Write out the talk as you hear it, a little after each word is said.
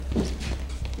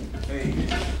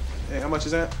Hey, how much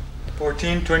is that?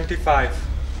 $14.25.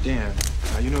 Damn.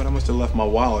 You know what? I must have left my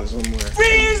wallet somewhere.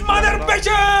 Freeze, mother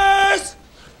bitches!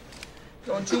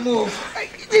 Don't you move.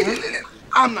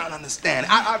 I'm not understanding.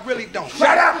 I really don't.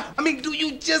 Shut up! I mean, do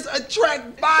you just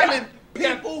attract violent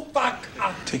people? Fuck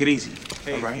up. Take it easy,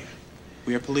 all right?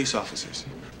 We are police officers.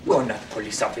 You're not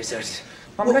police officers.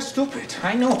 I'm not stupid.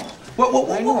 I know.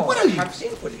 What are you? I've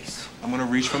seen police. I'm gonna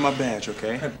reach for my badge,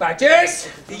 okay? Badges?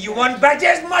 Do you want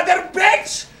badges, mother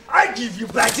bitch? I give you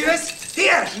badges.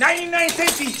 Here, 99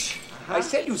 cents each. I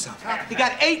sell you some. He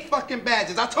got 8 fucking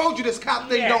badges. I told you this cop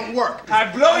thing don't work.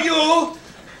 I blow you.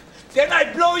 Then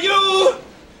I blow you.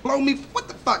 Blow me? What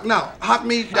the fuck? No. Hot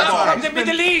me? That's I'm all from the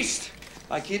Middle East.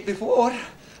 I killed before.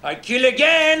 I kill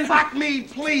again. Hot me,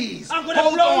 please. I'm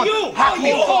gonna blow you. Hot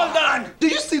me. Hold on. Do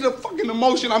you see the fucking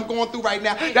emotion I'm going through right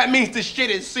now? That means this shit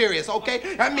is serious,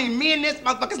 okay? That means me and this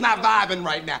motherfucker's not vibing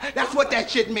right now. That's what that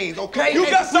shit means, okay? You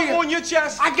got something on your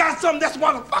chest? I got something. That's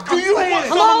what the fuck Do you want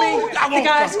some of me? The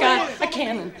guy's got a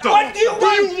cannon. What do you want?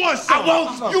 Do you want some? I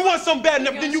want some. You want some bad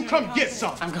enough, then you come get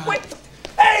some. I'm going. Wait.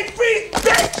 Hey, freeze,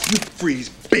 bitch! You freeze,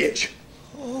 bitch.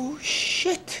 Oh,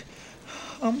 shit.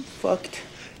 I'm fucked.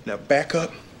 Now back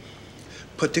up,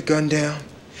 put the gun down,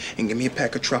 and give me a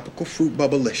pack of tropical fruit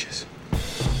bubblicious.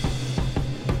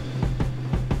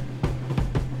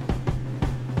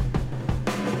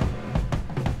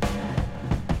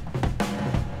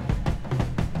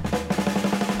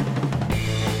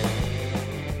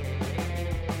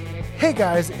 Hey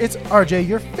guys, it's RJ,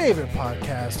 your favorite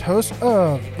podcast host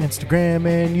of Instagram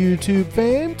and YouTube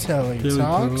fame, Telly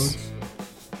Talks.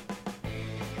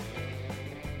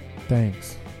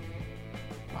 Thanks.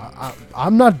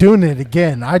 I'm not doing it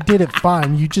again. I did it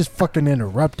fine. You just fucking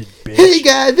interrupted, bitch. Hey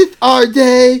guys, it's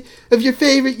RJ of your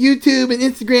favorite YouTube and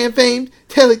Instagram fame,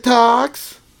 Telly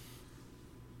Talks.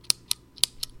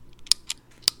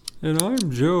 And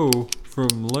I'm Joe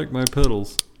from Like My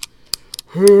Pedals.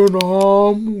 And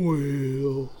I'm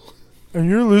Will. And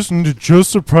you're listening to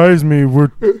Just Surprise Me,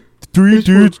 where 3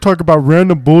 dudes talk about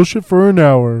random bullshit for an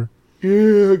hour.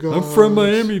 Yeah, guys. I'm from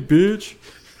Miami, bitch.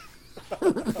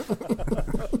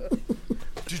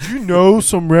 Did you know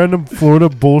some random Florida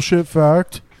bullshit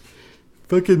fact?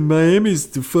 Fucking Miami's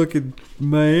the fucking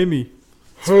Miami.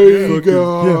 Hey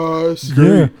guys.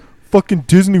 Yeah. Fucking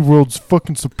Disney World's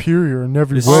fucking superior in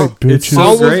every way, bitches.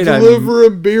 I was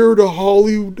delivering beer to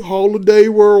Holiday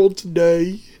World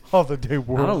today. Holiday I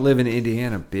World. don't live in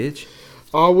Indiana, bitch.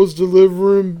 I was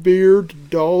delivering beer to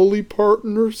Dolly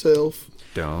Parton herself.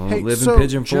 Don't Hey, live so, in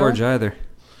Pigeon Joe? Forge either.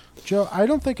 Joe, I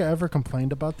don't think I ever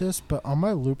complained about this, but on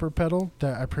my looper pedal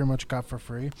that I pretty much got for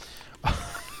free,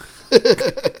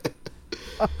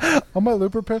 on my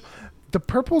looper pedal, the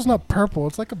purple's not purple,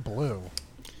 it's like a blue.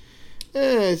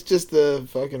 It's just the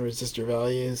fucking resistor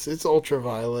values. It's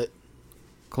ultraviolet.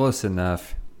 Close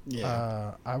enough.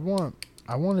 Yeah. I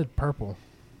wanted purple.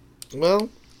 Well,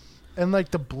 And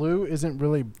like the blue isn't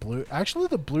really blue. Actually,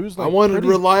 the blue's like I wanted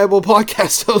reliable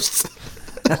podcast hosts.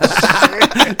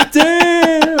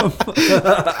 Damn!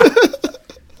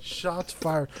 Shots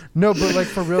fired. No, but like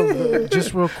for real,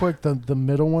 just real quick, the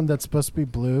middle one that's supposed to be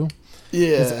blue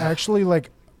is actually like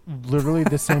literally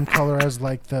the same color as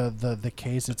like the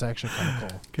case. It's actually kind of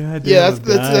cool. God Yeah,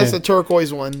 that's the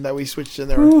turquoise one that we switched in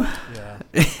there. Yeah,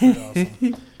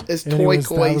 awesome. It's Anyways,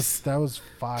 turquoise. That was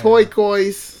fire.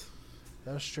 Turquoise.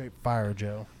 That was straight fire,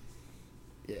 Joe.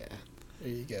 Yeah,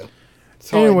 there you go.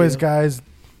 That's all I Anyways, do. guys,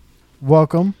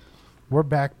 welcome. We're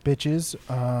back, bitches.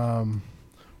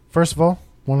 First of all,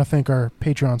 want to thank our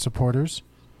Patreon supporters.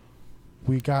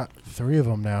 We got 3 of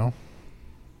them now.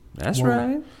 That's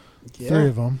right. Yeah. 3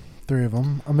 of them. 3 of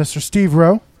them. Mr. Steve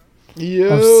Rowe Yo.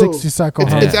 of 60 Cycle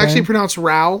Hall It's of actually Fame. pronounced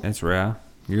Rao. That's right.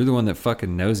 You're the one that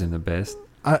fucking knows him the best.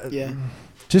 Yeah.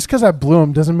 Just because I blew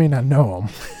him doesn't mean I know him.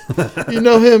 You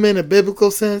know him in a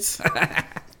biblical sense?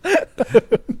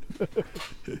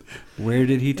 Where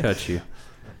did he touch you?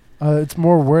 It's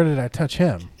more where did I touch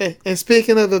him? And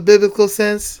speaking of a biblical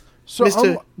sense, So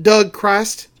Mr. Doug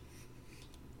Christ.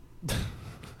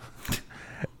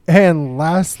 And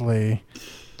lastly,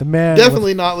 the man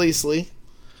Definitely not leastly.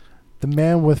 the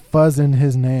man with fuzz in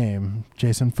his name,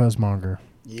 Jason Fuzzmonger.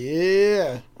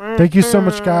 Yeah. Thank you so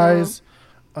much, guys.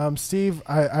 Steve,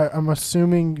 I'm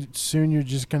assuming soon you're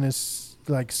just gonna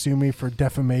like sue me for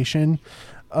defamation,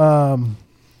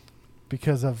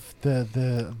 because of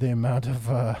the amount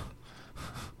of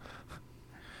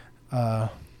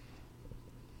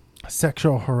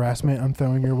sexual harassment I'm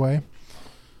throwing your way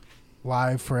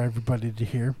live for everybody to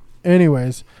hear.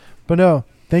 Anyways, But no,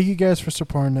 thank you guys for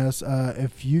supporting us.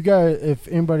 If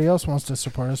anybody else wants to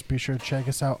support us, be sure to check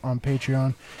us out on Patreon.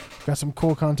 We've got some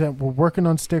cool content. We're working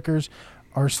on stickers.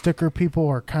 Our sticker people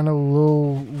are kind of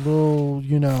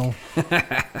little,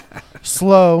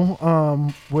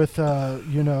 slow with,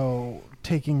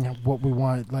 taking what we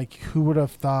want. Like, who would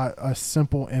have thought a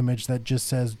simple image that just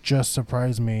says "Just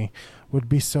Surprise Me" would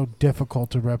be so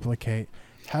difficult to replicate?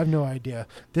 Have no idea.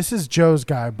 This is Joe's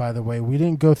guy, by the way. We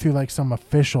didn't go through like some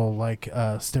official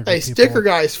sticker. Hey, people. sticker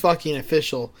guy is fucking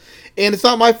official, and it's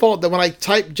not my fault that when I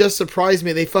type "Just Surprise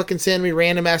Me," they fucking send me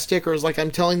random ass stickers like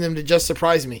I'm telling them to just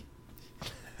surprise me.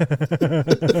 Oh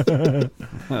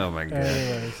my god.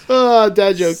 Anyways. Oh,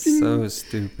 dad joke. So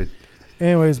stupid.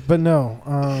 Anyways, but no.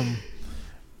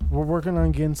 We're working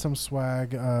on getting some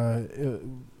swag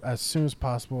as soon as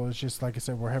possible. It's just like I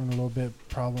said, we're having a little bit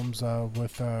problems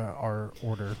with our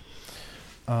order.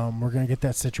 We're gonna get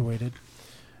that situated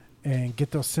and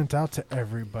get those sent out to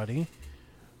everybody.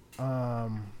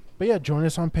 But yeah, join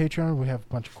us on Patreon. We have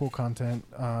a bunch of cool content.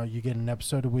 You get an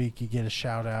episode a week. You get a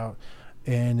shout out.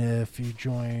 And if you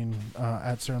join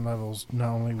at certain levels, not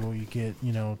only will you get,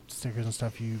 stickers and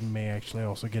stuff, you may actually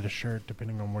also get a shirt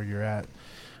depending on where you're at.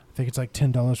 I think it's like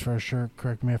 $10 for a shirt.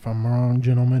 Correct me if I'm wrong,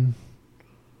 gentlemen.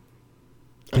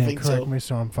 I think correct so. me,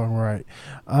 so I'm fucking right.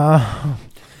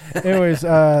 Anyways,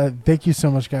 thank you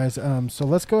so much, guys. So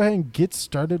let's go ahead and get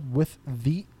started with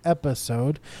the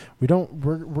episode.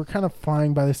 We're kind of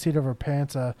flying by the seat of our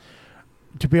pants.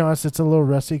 To be honest, it's a little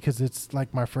rusty because it's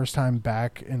like my first time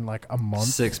back in like a month.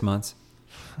 6 months.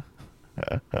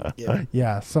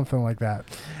 Yeah, something like that.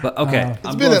 But okay,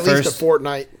 It's been at least a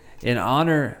fortnight. In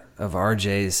honor of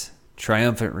RJ's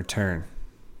triumphant return.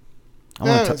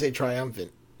 I don't say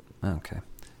triumphant. Okay.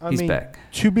 I He's mean, back.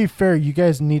 To be fair, you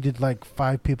guys needed like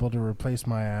 5 people to replace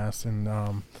my ass, and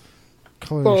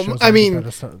clearly Well, shows I I'm mean, the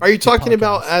better are you talking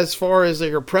about podcast. as far as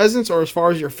your presence or as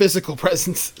far as your physical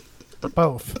presence?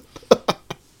 Both?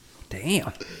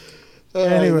 Damn.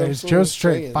 Anyways, that's what Joe's I'm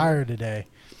straight saying. fire today.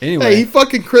 Anyway. Hey, he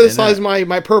fucking criticized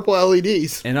my purple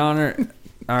LEDs. In honor...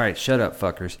 All right, shut up,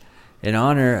 fuckers. In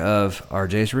honor of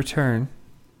RJ's return,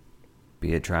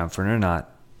 be it triumphant or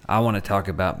not, I want to talk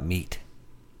about meat.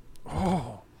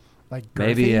 Oh, like girthy?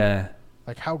 Maybe,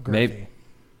 like how girthy? maybe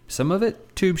some of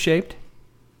it tube-shaped,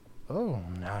 Oh,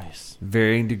 nice.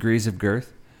 varying degrees of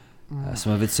girth.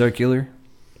 Some of it circular.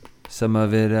 Some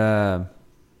of it, I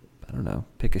don't know,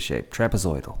 pick a shape,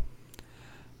 trapezoidal.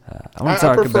 I want to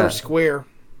talk prefer about... square.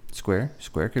 Square?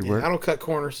 Square could Yeah, work. I don't cut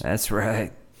corners, That's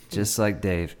right. Just like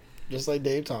Dave. just like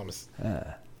Dave Thomas.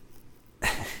 I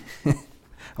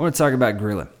want to talk about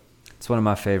grilling. It's one of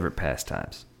my favorite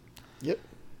pastimes. Yep.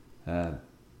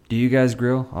 Do you guys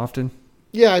grill often?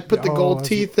 Yeah, I put the Oh, gold is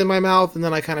teeth in my mouth and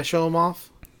then I kind of show them off.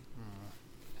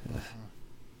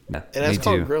 No, And that's me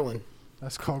called too. grilling.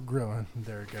 That's called grilling.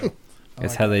 There we go.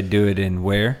 That's how they do it in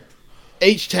where?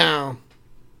 H-Town.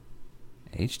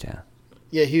 H-Town.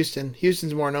 Yeah, Houston.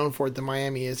 Houston's more known for it than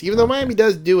Miami is. Even though Miami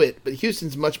does do it, but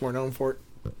Houston's much more known for it.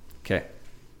 Okay.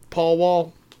 Paul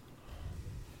Wall.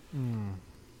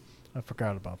 I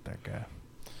forgot about that guy.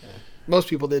 Most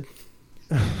people did.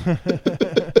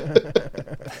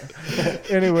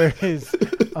 Anyways,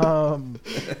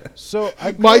 so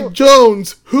I Mike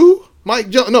Jones. Who? Mike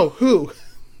Jones. No, who?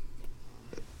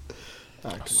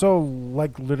 So,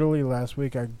 like, literally last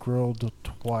week, I grilled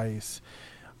twice.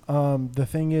 The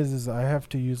thing is I have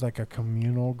to use, like, a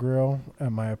communal grill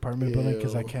at my apartment building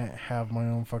because I Ew. can't have my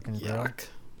own fucking grill. Yuck.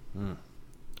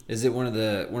 Is it one of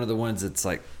the ones that's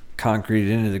like concrete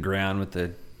into the ground with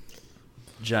the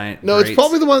giant No, grates? it's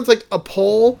probably the one that's like a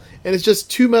pole, and it's just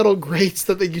 2 metal grates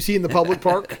that you see in the public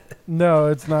park. No,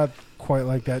 it's not quite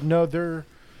like that. No, they're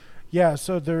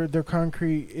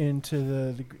concrete into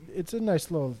the it's a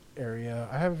nice little area.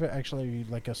 I have actually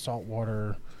like a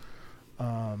saltwater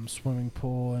swimming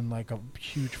pool and like a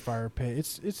huge fire pit.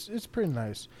 It's pretty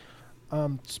nice.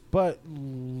 But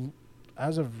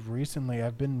as of recently,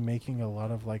 I've been making a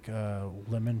lot of like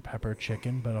lemon pepper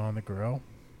chicken, but on the grill.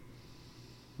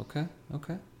 Okay.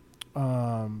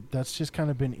 That's just kind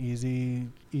of been easy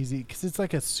because it's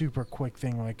like a super quick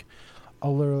thing. Like,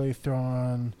 I'll literally throw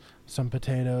on some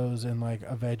potatoes and like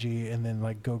a veggie, and then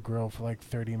like go grill for like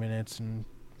 30 minutes and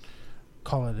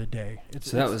call it a day.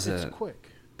 It's quick.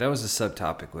 That was a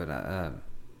subtopic with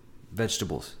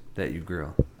vegetables that you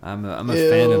grill. I'm a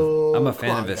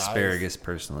fan of asparagus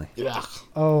personally. Yeah.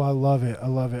 Oh, I love it.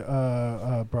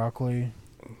 Broccoli.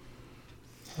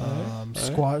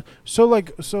 Squash. So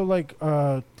like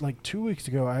 2 weeks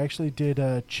ago, I actually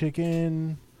did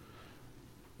chicken.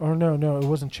 Or no, it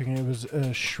wasn't chicken. It was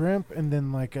shrimp and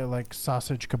then like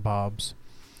sausage kebabs,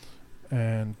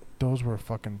 and those were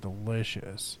fucking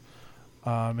delicious.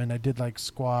 And I did like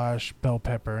squash, bell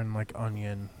pepper, and like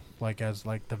onion, like as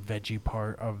like the veggie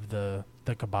part of the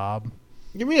kebab.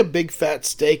 Give me a big fat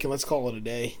steak and let's call it a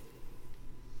day.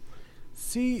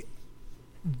 See,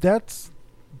 that's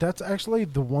actually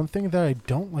the one thing that I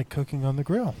don't like cooking on the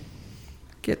grill.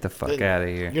 Get the fuck out of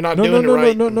here. You're not doing it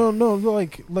right. No.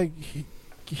 Like,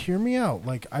 hear me out.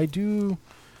 Like, I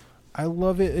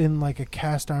love it in like a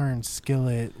cast iron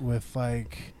skillet with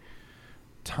like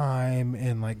thyme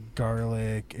and like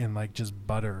garlic and like just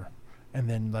butter, and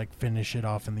then like finish it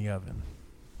off in the oven.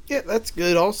 Yeah, that's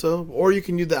good also. Or you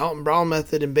can do the Alton Brown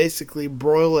method and basically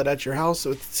broil it at your house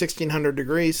with 1600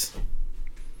 degrees.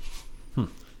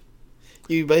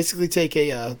 You basically take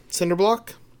a cinder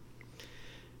block,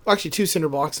 actually 2 cinder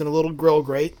blocks and a little grill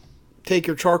grate. Take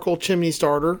your charcoal chimney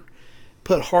starter,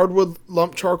 put hardwood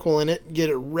lump charcoal in it, get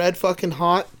it red fucking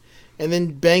hot, and then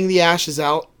bang the ashes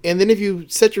out. And then if you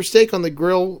set your steak on the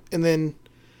grill and then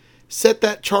set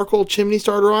that charcoal chimney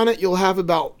starter on it, you'll have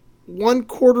about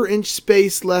 1/4 inch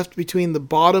space left between the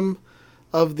bottom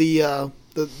of the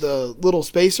little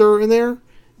spacer in there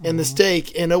and the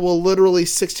steak, and it will literally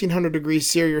 1600 degrees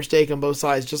sear your steak on both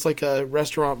sides, just like a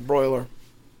restaurant broiler.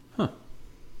 Huh.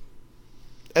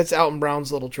 That's Alton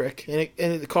Brown's little trick, and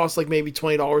it costs like maybe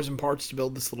 $20 in parts to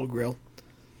build this little grill.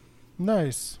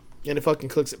 Nice. And it fucking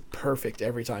cooks it perfect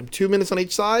every time. 2 minutes on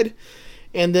each side,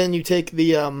 and then you take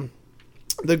the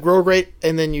grill grate,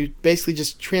 and then you basically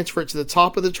just transfer it to the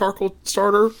top of the charcoal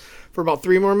starter for about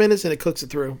 3 more minutes, and it cooks it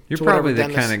through. You're probably the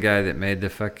kind of guy that made the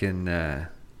fucking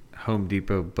Home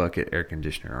Depot bucket air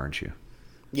conditioner, aren't you?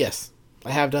 Yes.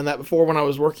 I have done that before when I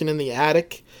was working in the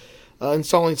attic,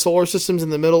 installing solar systems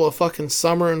in the middle of fucking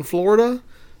summer in Florida.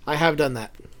 I have done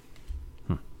that.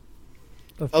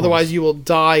 Otherwise, you will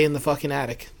die in the fucking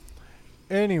attic.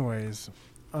 Anyways,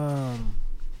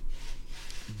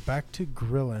 back to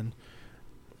grilling.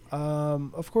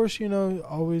 Of course,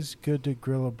 always good to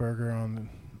grill a burger on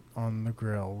the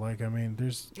grill. Like, I mean,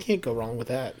 you can't go wrong with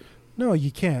that. No, you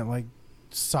can't. Like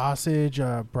sausage,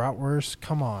 bratwurst.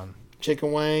 Come on.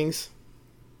 Chicken wings.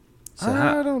 So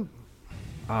I don't.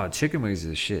 Oh, chicken wings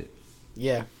is shit.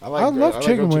 Yeah, I love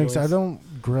chicken wings. I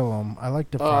don't grill them. I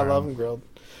like to fry I love them grilled.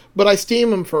 But I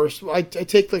steam them first. I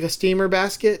take like a steamer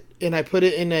basket and I put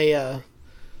it in a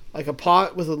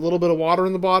pot with a little bit of water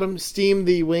in the bottom. Steam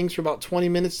the wings for about 20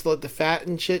 minutes to let the fat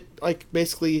and shit like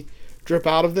basically drip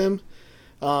out of them,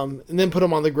 and then put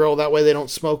them on the grill. That way they don't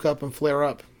smoke up and flare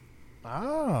up.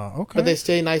 Ah, okay. But they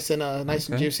stay nice and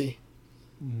juicy.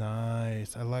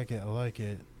 Nice. I like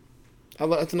it.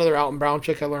 That's another Alton Brown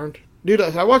trick I learned. Dude,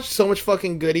 I watch so much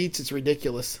fucking Good Eats, it's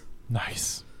ridiculous.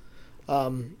 Nice.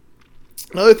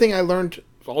 Another thing I learned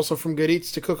also from Good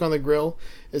Eats to cook on the grill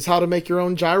is how to make your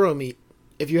own gyro meat.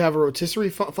 If you have a rotisserie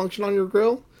function on your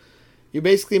grill, you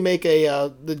basically make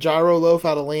the gyro loaf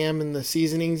out of lamb and the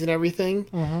seasonings and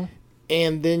everything,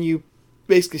 and then you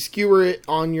basically skewer it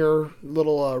on your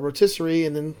little rotisserie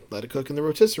and then let it cook in the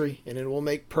rotisserie, and it will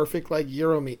make perfect like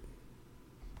gyro meat.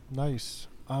 Nice.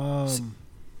 I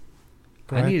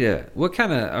need what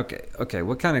kind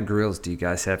of grills do you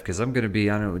guys have? Because I'm going to be,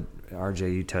 I know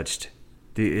RJ you touched.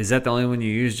 Is that the only one you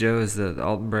use, Joe? Is the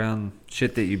Alton Brown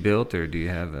shit that you built, or do you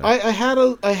have a... I had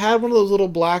one of those little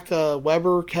black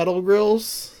Weber kettle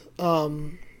grills,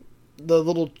 the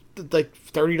little like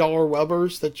 $30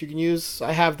 Webers that you can use.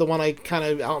 I have the one I kind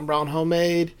of Alton Brown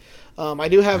homemade. I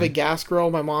do have a gas grill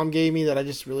my mom gave me that I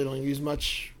just really don't use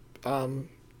much.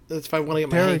 That's if I want to get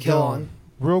my Hank Hill on.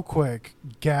 Real quick,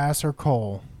 gas or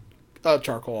coal?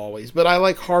 Charcoal always, but I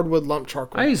like hardwood lump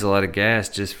charcoal. I use a lot of gas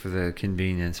just for the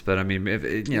convenience, but I mean,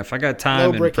 if I got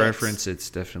time and preference,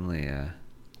 it's definitely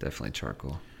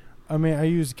charcoal. I mean, I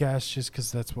use gas just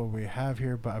because that's what we have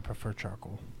here, but I prefer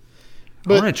charcoal.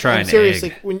 But I want to try an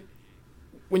seriously, egg.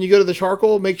 When you go to the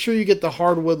charcoal, make sure you get the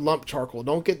hardwood lump charcoal.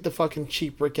 Don't get the fucking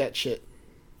cheap briquette shit.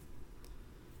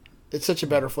 It's such a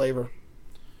better flavor.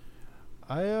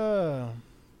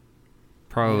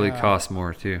 Probably costs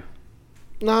more too.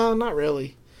 No, not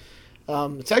really. I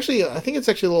think it's actually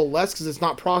a little less because it's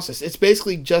not processed. It's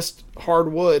basically just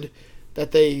hardwood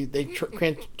that they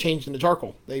change into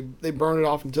charcoal. They burn it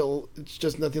off until it's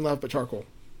just nothing left but charcoal.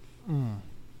 And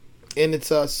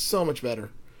it's so much better.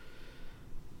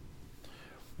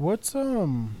 What's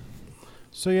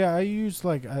So yeah, I use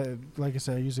like I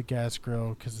said, I use a gas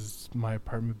grill because it's my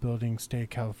apartment building. State of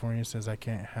California says I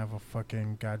can't have a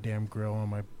fucking goddamn grill on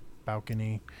my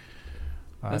balcony.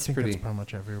 I think that's pretty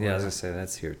much everywhere. Yeah, I was gonna say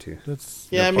that's here too.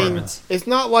 I mean, it's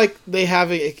not like they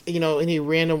have any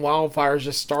random wildfires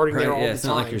just starting there all the time. It's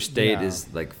not like your state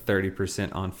is like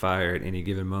 30% on fire at any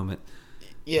given moment.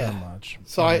 Yeah, Not much.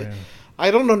 So I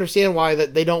don't understand why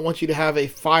that they don't want you to have a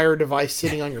fire device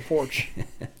sitting on your porch.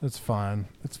 It's fine.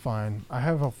 It's fine. I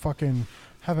have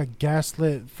a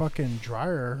gaslit fucking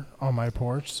dryer on my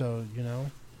porch, so you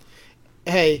know.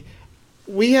 Hey,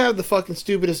 we have the fucking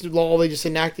stupidest law they just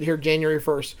enacted here January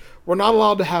 1st. We're not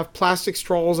allowed to have plastic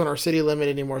straws in our city limit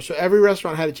anymore. So every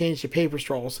restaurant had to change to paper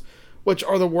straws, which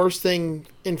are the worst thing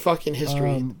in fucking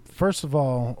history. First of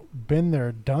all, been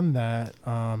there, done that.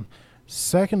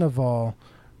 Second of all,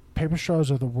 paper straws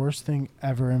are the worst thing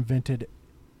ever invented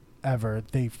ever.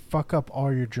 They fuck up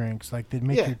all your drinks. Like, they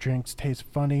make your drinks taste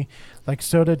funny. Like,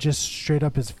 soda just straight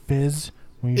up is fizz.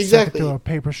 When you suck it through a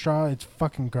paper straw, it's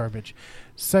fucking garbage.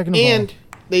 Second of all,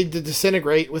 they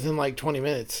disintegrate within like 20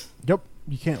 minutes. Yep.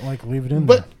 You can't like leave it in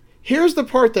there. But here's the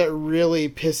part that really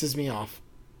pisses me off.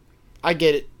 I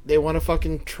get it. They want to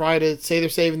fucking try to say they're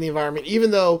saving the environment, even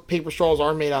though paper straws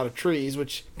are made out of trees,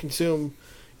 which consume,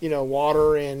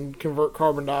 water and convert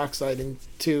carbon dioxide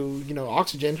into,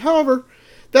 oxygen. However,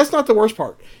 that's not the worst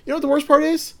part. You know what the worst part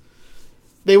is?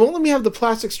 They won't let me have the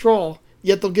plastic straw,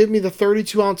 yet they'll give me the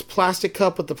 32-ounce plastic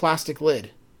cup with the plastic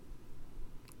lid.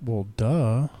 Well,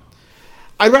 duh.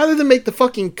 I'd rather than make the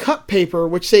fucking cup paper,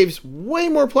 which saves way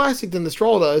more plastic than the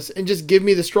straw does, and just give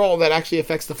me the straw that actually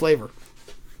affects the flavor.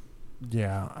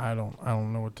 Yeah, I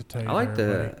don't know what to tell you. I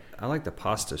like the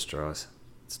pasta straws.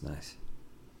 It's nice.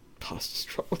 Pasta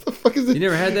straw? What the fuck is it? You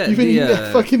never had that? You've been eating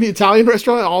that fucking Italian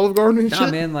restaurant at Olive Garden and shit?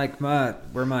 No, man, like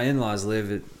where my in-laws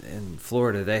live in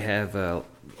Florida, they have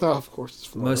of course it's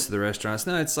Florida. Most of the restaurants.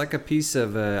 No, it's like a piece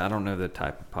of I don't know the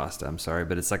type of pasta, I'm sorry,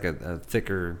 but it's like a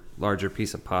thicker, larger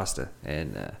piece of pasta,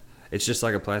 and it's just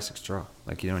like a plastic straw.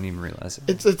 Like, you don't even realize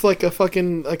it. It's like a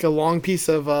fucking like a long piece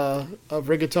of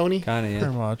rigatoni. Kind of, yeah.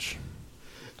 Pretty much.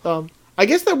 I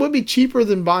guess that would be cheaper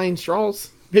than buying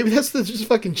straws. Maybe that's just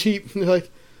fucking cheap. They're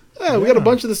like, we got a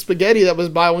bunch of the spaghetti that was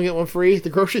buy one get one free at the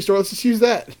grocery store. Let's just use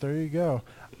that. There you go.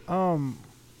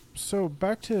 So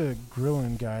back to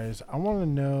grilling, guys. I want to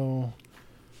know,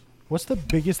 what's the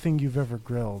biggest thing you've ever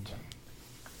grilled?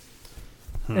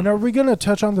 And are we gonna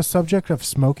touch on the subject of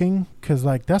smoking? Because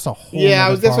like that's a whole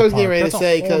that's what I was getting ready to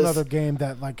say. That's a whole other game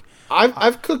that like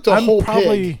I've cooked a whole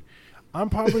pig. I'm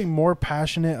probably more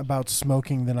passionate about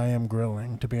smoking than I am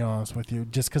grilling, to be honest with you.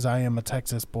 Just because I am a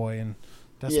Texas boy and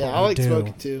that's what I like do.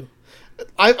 Smoking too.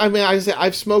 I mean, I say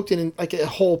I've smoked in like a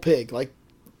whole pig, like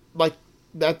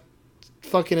that.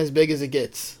 Fucking as big as it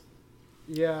gets.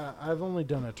 Yeah, I've only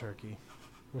done a turkey,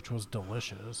 which was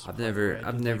delicious. I've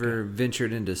never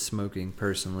ventured into smoking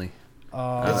personally.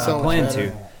 I plan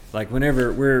to. Like,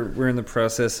 whenever we're in the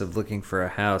process of looking for a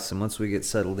house, and once we get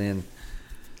settled in.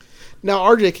 Now,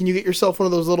 RJ, can you get yourself one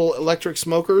of those little electric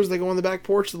smokers that go on the back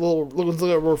porch? The little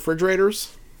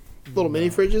refrigerators, little mini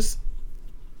fridges.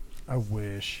 I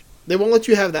wish. They won't let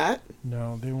you have that.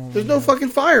 No, they won't. There's no fucking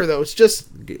fire though.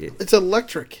 It's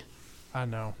electric. I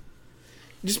know.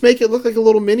 Just make it look like a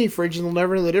little mini fridge, and they'll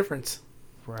never know the difference.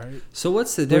 Right. So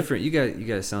what's the difference? You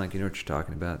guys sound like you know what you're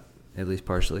talking about, at least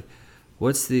partially.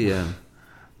 What's the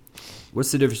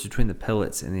difference between the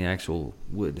pellets and the actual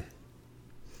wood?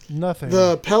 Nothing.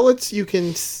 The pellets you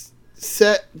can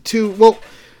set to. Well,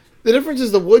 the difference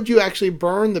is the wood you actually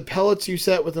burn. The pellets you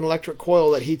set with an electric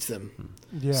coil that heats them.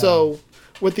 Yeah. So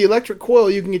with the electric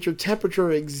coil, you can get your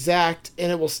temperature exact,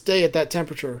 and it will stay at that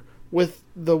temperature. With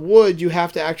the wood, you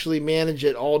have to actually manage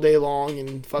it all day long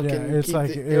and fucking it's keep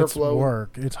like the it's airflow.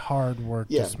 work. It's hard work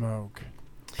to smoke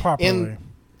properly. And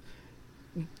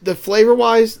the flavor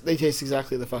wise, they taste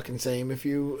exactly the fucking same. If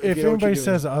anybody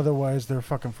says otherwise, they're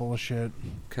fucking full of shit.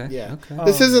 Okay. Yeah. Okay.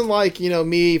 This isn't like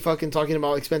me fucking talking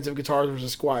about expensive guitars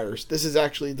versus Squires. This is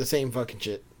actually the same fucking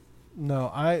shit.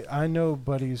 No, I know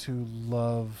buddies who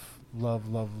love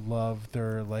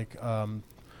their like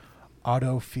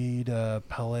auto feed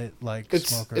pellet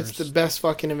smokers. It's the best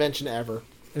fucking invention ever.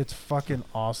 It's fucking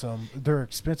awesome. They're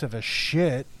expensive as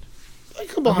shit.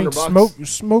 Like a couple $100.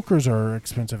 Smokers are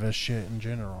expensive as shit in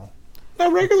general.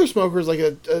 Now regular smokers, like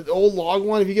an old log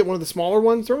one, if you get one of the smaller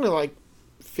ones, they're only like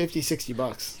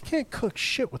 $50-$60. You can't cook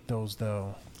shit with those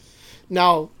though.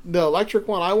 Now the electric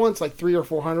one I want's like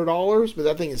 $300 or $400, but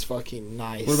that thing is fucking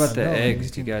nice. What about the eggs?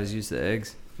 Do you guys use the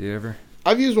eggs? Do you ever?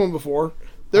 I've used one before.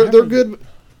 They're good.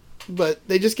 But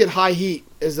they just get high heat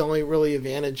is the only really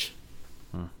advantage.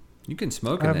 You can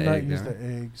smoke I an have not egg. used the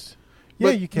eggs. Yeah,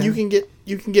 but you can.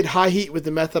 You can get high heat with the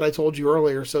method I told you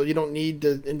earlier, so you don't need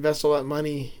to invest all that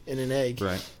money in an egg.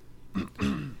 Right.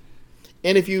 And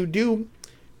if you do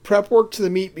prep work to the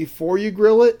meat before you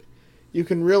grill it, you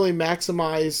can really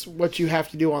maximize what you have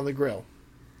to do on the grill.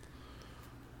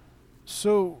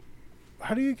 So,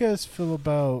 how do you guys feel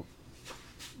about?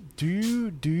 Do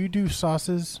you do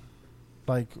sauces?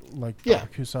 Like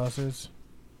barbecue sauces?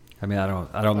 I mean,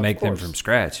 I don't make them course. from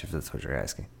scratch, if that's what you're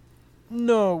asking.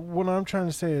 No, what I'm trying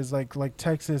to say is like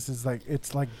Texas is like,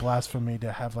 it's like blasphemy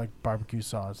to have like barbecue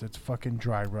sauce. It's fucking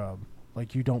dry rub.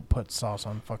 Like you don't put sauce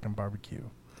on fucking barbecue.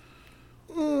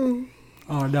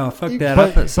 Oh no, fuck that! But,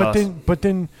 I put sauce. but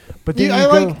then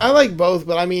I like both,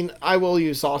 but I mean, I will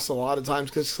use sauce a lot of times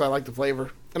because I like the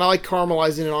flavor, and I like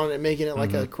caramelizing it on it and making it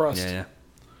like a crust.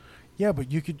 Yeah,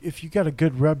 but you could, if you got a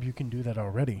good rub, you can do that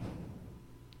already.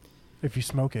 If you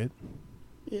smoke it.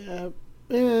 Yeah.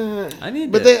 I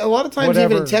need. But a lot of times,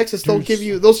 even in Texas,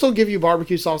 they'll still give you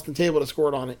barbecue sauce on the table to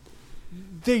squirt on it.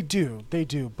 They do,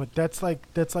 but that's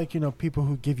like people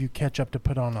who give you ketchup to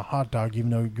put on a hot dog, even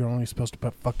though you're only supposed to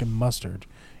put fucking mustard.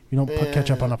 You don't put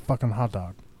ketchup on a fucking hot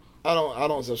dog. I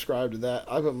don't subscribe to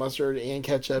that. I put mustard and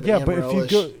ketchup. Yeah, and but relish.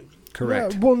 if you go,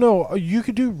 correct. Yeah, well, no, you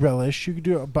could do relish. You could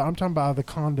do, but I'm talking about the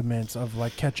condiments of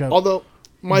like ketchup. Although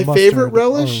my mustard, favorite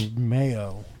relish or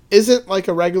mayo isn't like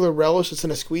a regular relish. It's in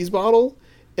a squeeze bottle.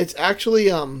 It's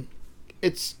actually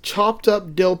it's chopped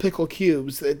up dill pickle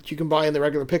cubes that you can buy in the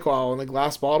regular pickle aisle in the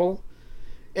glass bottle,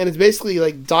 and it's basically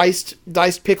like diced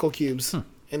pickle cubes,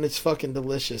 and it's fucking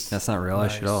delicious. That's not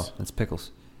relish at all. It's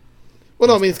pickles. Well,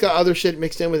 no, I mean it's got other shit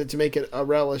mixed in with it to make it a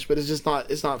relish, but it's just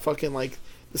not. It's not fucking like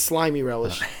the slimy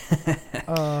relish.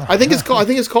 I think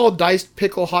it's called diced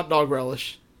pickle hot dog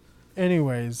relish.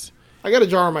 Anyways, I got a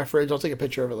jar in my fridge. I'll take a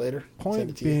picture of it later.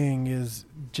 Point being is,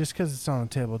 just because it's on the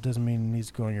table doesn't mean it needs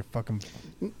to go in your fucking.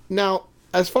 Now,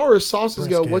 as far as sauces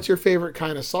go, brisket. what's your favorite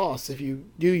kind of sauce if you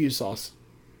do use sauce?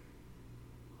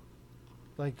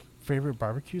 Like favorite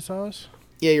barbecue sauce?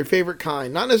 Yeah, your favorite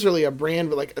kind. Not necessarily a brand,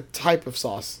 but like a type of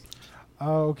sauce.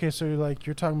 Oh, okay. So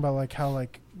you're talking about like how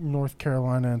like North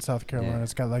Carolina and South Carolina,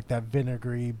 it's got like that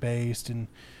vinegary based and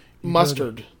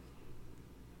mustard.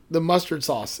 The mustard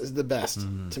sauce is the best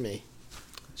to me.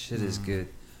 Shit is good.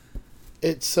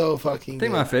 It's so fucking good. I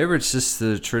think my favorite's just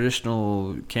the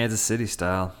traditional Kansas City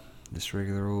style. Just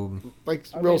regular old. Like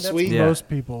real sweet? Yeah. Most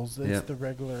people's. It's the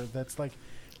regular. That's like,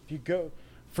 if you go,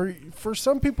 for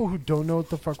some people who don't know what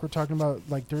the fuck we're talking about,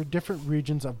 like there are different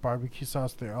regions of barbecue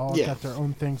sauce. They all got their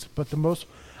own things. But the most,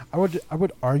 I would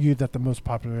argue that the most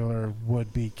popular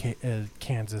would be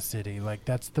Kansas City. Like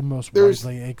that's the most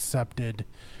widely accepted.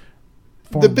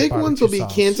 The big ones will be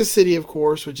sauce. Kansas City, of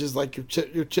course, which is like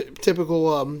your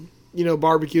typical,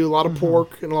 barbecue, a lot of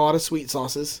pork and a lot of sweet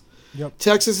sauces. Yep.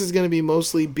 Texas is going to be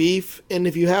mostly beef, and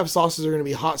if you have sauces, they're going to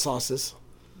be hot sauces.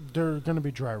 They're going to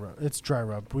be dry rub. It's dry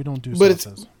rub. We don't do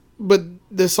sauces. But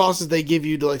the sauces they give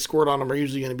you to like squirt on them are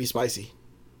usually going to be spicy.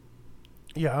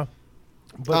 Yeah.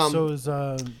 But so is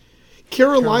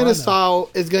Carolina style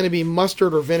is going to be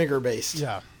mustard or vinegar based.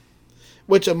 Yeah.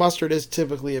 Which a mustard is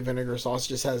typically a vinegar sauce,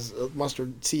 just has a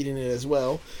mustard seed in it as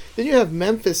well. Then you have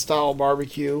Memphis style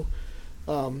barbecue,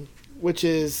 which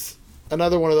is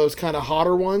another one of those kind of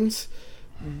hotter ones,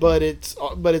 but it's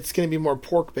going to be more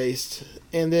pork based.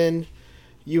 And then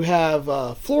you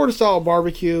have Florida style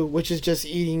barbecue, which is just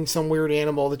eating some weird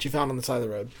animal that you found on the side of the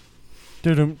road.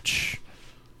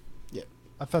 Yeah,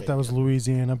 I thought that was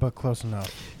Louisiana, but close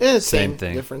enough. Yeah, it's same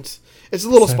thing. Difference. It's a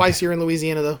little spicier in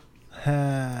Louisiana though.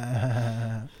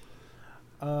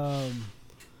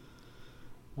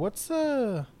 What's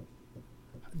does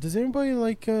anybody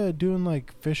like doing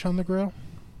like fish on the grill?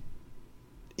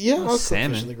 Yeah, I'll cook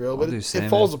fish on the grill, but it salmon.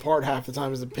 falls apart half the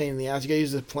time. It's a pain in the ass. You gotta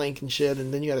use the plank and shit,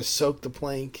 and then you gotta soak the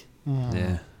plank. Yeah,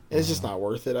 and it's just not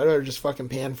worth it. I'd rather just fucking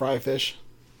pan fry fish.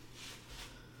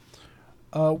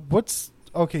 Does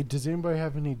anybody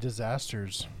have any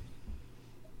disasters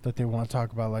that they want to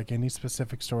talk about? Like any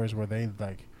specific stories where they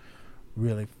like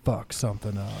really fuck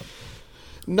something up?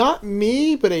 Not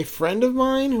me, but a friend of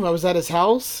mine who I was at his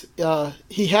house.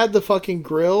 He had the fucking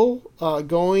grill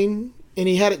going, and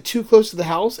he had it too close to the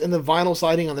house, and the vinyl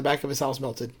siding on the back of his house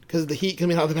melted because the heat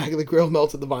coming out of the back of the grill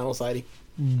melted the vinyl siding.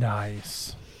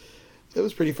 Nice. It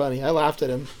was pretty funny. I laughed at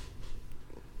him.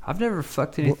 I've never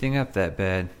fucked anything up that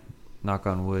bad. Knock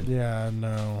on wood. Yeah,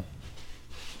 no.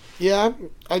 Yeah,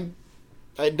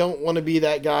 I don't want to be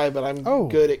that guy, but I'm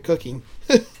good at cooking.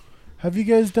 Have you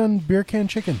guys done beer can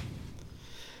chicken?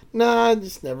 Nah, I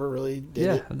just never really did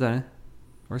it. Yeah, I've done it.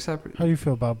 Works out pretty. How do you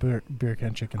feel about beer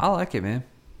can chicken? I like it, man.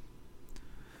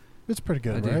 It's pretty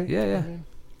good, I right? do. Yeah.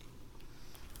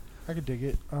 I could dig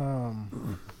it.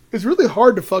 It's really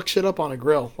hard to fuck shit up on a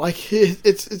grill. Like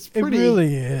it's pretty. It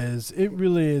really is. It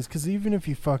really is, because even if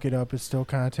you fuck it up, it still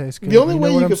kind of tastes good. The only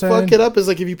way you can fuck it up is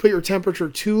like if you put your temperature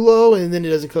too low and then it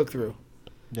doesn't cook through.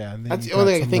 Yeah, and then that's the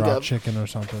only thing I can think of. Chicken or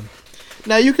something.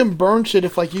 Now you can burn shit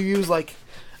if like you use like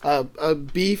a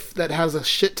beef that has a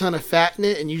shit ton of fat in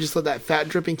it, and you just let that fat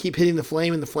dripping keep hitting the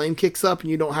flame, and the flame kicks up, and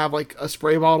you don't have like a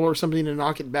spray bottle or something to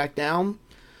knock it back down.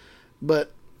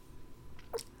 But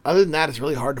other than that, it's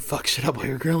really hard to fuck shit up while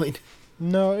you're grilling.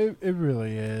 No, it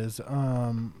really is.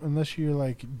 Unless you're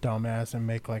like dumbass and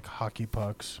make like hockey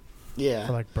pucks Yeah.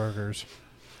 for like burgers.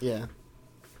 Yeah.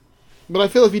 But I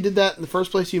feel if you did that in the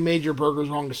first place, you made your burgers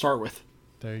wrong to start with.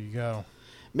 There you go.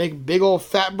 Make big old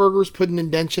fat burgers, put an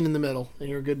indention in the middle, and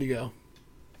you're good to go.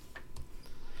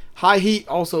 High heat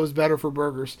also is better for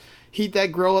burgers. Heat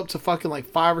that grill up to fucking like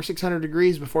 500 or 600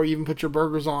 degrees before you even put your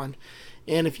burgers on.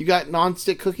 And if you got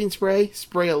nonstick cooking spray,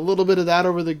 spray a little bit of that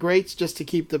over the grates just to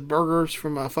keep the burgers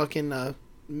from fucking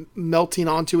melting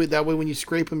onto it. That way when you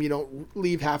scrape them, you don't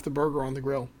leave half the burger on the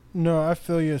grill. No, I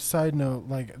feel you. Side note,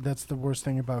 like that's the worst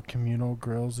thing about communal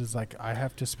grills is like I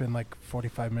have to spend like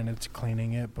 45 minutes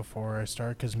cleaning it before I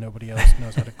start because nobody else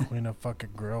knows how to clean a fucking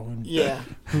grill.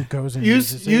 Who goes and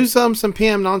uses it. Use some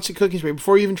PM nonstick cooking spray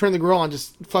before you even turn the grill on.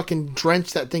 Just fucking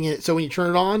drench that thing in it. So when you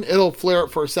turn it on, it'll flare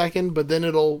up for a second, but then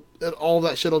all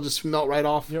that shit will just melt right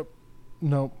off. Yep.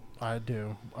 Nope, I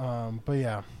do. But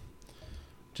yeah,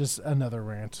 just another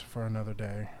rant for another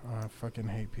day. I fucking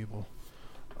hate people.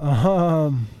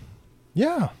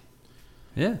 Yeah.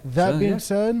 Yeah. That being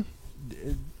said,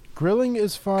 grilling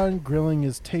is fun. Grilling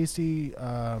is tasty.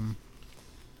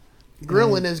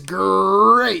 Grilling is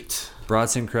great.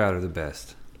 Brats and Kraut are the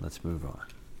best. Let's move on.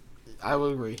 I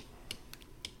would agree.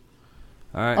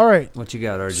 All right. What you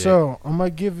got, RJ? So I'm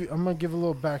gonna give a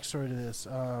little backstory to this.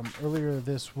 Earlier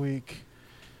this week,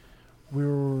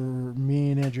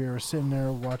 me and Andrea were sitting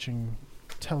there watching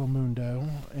Telemundo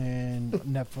and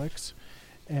Netflix.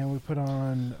 And we put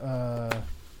on,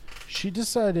 she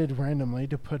decided randomly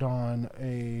to put on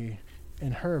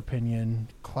in her opinion,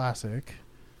 classic.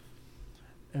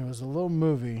 It was a little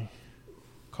movie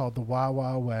called The Wild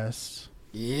Wild West.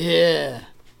 Yeah.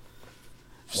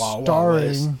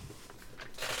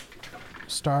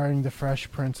 Starring the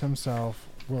Fresh Prince himself,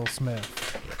 Will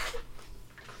Smith.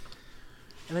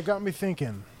 And it got me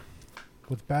thinking,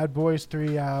 with Bad Boys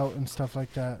 3 out and stuff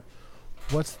like that,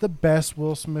 what's the best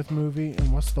Will Smith movie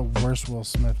and what's the worst Will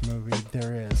Smith movie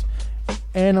there is?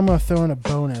 And I'm going to throw in a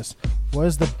bonus. What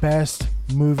is the best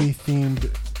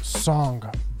movie-themed song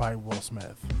by Will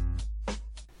Smith?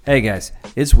 Hey guys,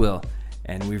 it's Will,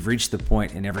 and we've reached the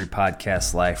point in every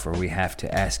podcast life where we have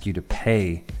to ask you to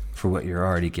pay for what you're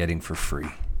already getting for free.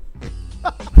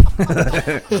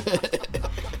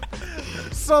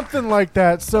 Something like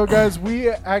that. So guys, we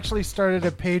actually started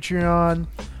a Patreon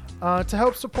to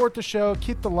help support the show,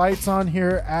 keep the lights on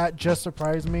here at Just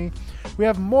Surprise Me. We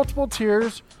have multiple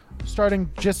tiers starting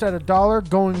just at $1,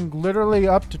 going literally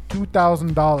up to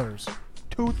 $2,000.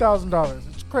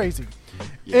 $2,000. It's crazy.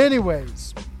 Yeah.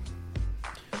 Anyways,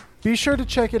 be sure to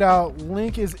check it out.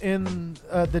 Link is in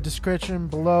the description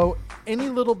below. Any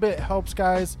little bit helps,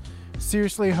 guys.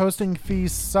 Seriously, hosting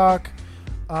fees suck.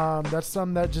 That's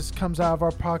something that just comes out of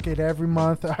our pocket every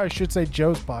month. I should say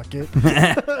Joe's pocket.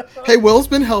 Hey, Will's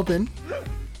been helping.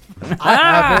 I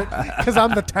haven't because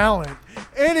I'm the talent.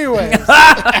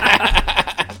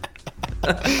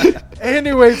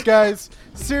 Anyways, guys,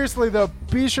 seriously though,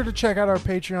 be sure to check out our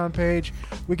Patreon page.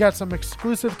 We got some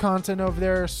exclusive content over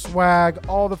there, swag,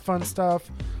 all the fun stuff.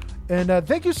 And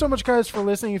thank you so much, guys, for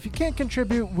listening. If you can't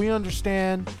contribute, we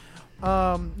understand.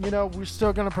 We're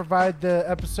still going to provide the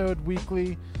episode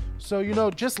weekly.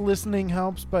 So, just listening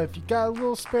helps. But if you got a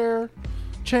little spare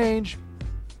change,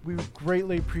 we would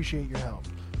greatly appreciate your help.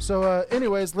 So,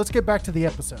 anyways, let's get back to the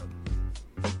episode.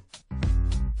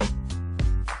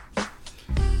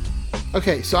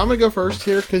 Okay, so I'm going to go first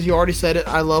here because you already said it.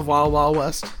 I love Wild Wild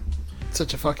West. It's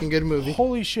such a fucking good movie.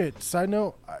 Holy shit. Side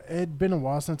note, it had been a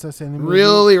while since I seen the movie.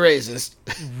 Really racist.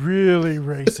 Really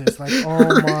racist. Like,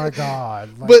 oh my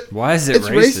God. Like, but why is it it's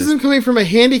racist? Racism coming from a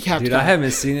handicapped Dude, guy. I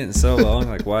haven't seen it in so long.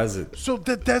 Like, why is it? So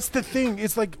that's the thing.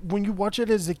 It's like when you watch it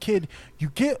as a kid, you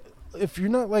get, if you're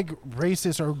not like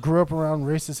racist or grew up around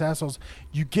racist assholes,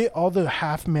 you get all the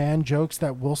half-man jokes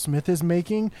that Will Smith is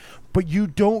making, but you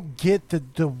don't get the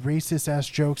racist ass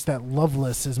jokes that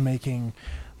Loveless is making.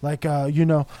 Like, I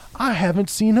haven't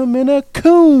seen him in a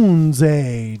coon's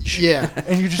age. Yeah.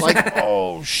 And you're just like,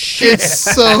 oh, shit. It's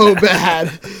so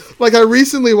bad. Like, I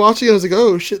recently watching it, I was like,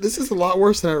 oh, shit, this is a lot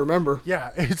worse than I remember. Yeah,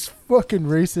 it's fucking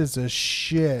racist as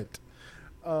shit.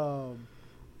 So,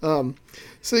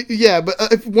 yeah, but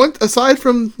aside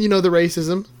from, the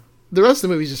racism, the rest of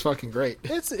the movie's just fucking great.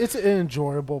 It's an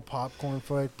enjoyable popcorn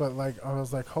flick, but, like, I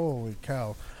was like, holy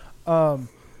cow.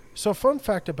 So, fun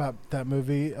fact about that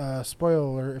movie, spoiler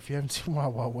alert, if you haven't seen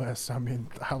Wild Wild West, I mean,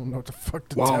 I don't know what the fuck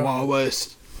to tell you. Wild Wild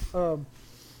West.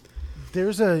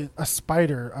 There's a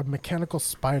spider, a mechanical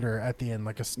spider at the end,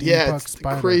 like a steampunk yeah, it's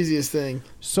spider. the craziest thing.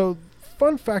 So,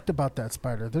 fun fact about that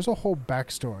spider, there's a whole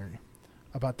backstory.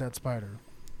 about that spider.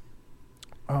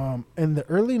 In the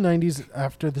early 90s,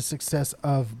 after the success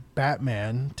of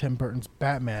Batman, Tim Burton's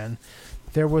Batman,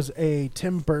 there was a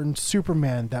Tim Burton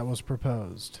Superman that was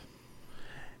proposed.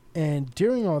 And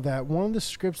during all that, one of the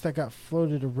scripts that got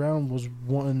floated around was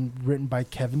one written by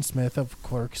Kevin Smith of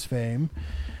Clerks fame.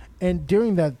 And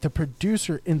during that, the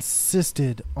producer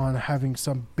insisted on having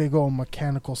some big old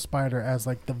mechanical spider as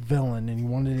like the villain, and he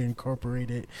wanted to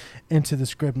incorporate it into the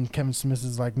script. And Kevin Smith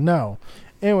is like, no.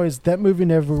 Anyways, that movie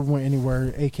never went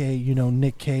anywhere. AKA,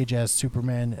 Nick Cage as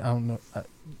Superman. I don't know.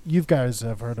 You guys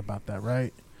have heard about that,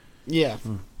 right? Yeah.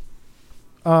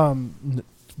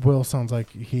 Will sounds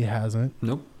like he hasn't.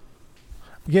 Nope.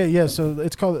 Yeah. So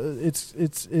it's called.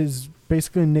 It's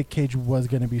basically Nick Cage was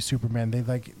going to be Superman.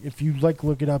 They if you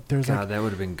look it up. There's God, that would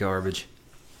have been garbage.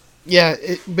 Yeah,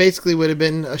 it basically would have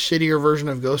been a shittier version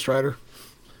of Ghost Rider.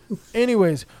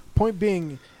 Anyways, point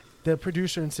being, the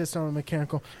producer insists on a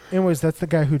mechanical. Anyways, that's the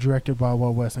guy who directed Wild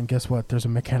Wild West, and guess what? There's a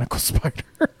mechanical spider.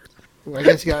 Well, I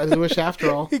guess he got his wish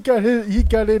after all. He got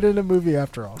it in a movie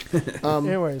after all.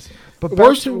 Anyways, but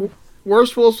worst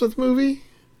Will Smith movie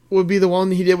would be the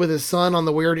one he did with his son on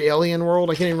the weird alien world.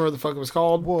 I can't even remember what the fuck it was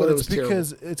called. Well, but it it's was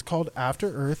because terrible. it's called After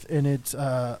Earth, and it's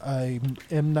a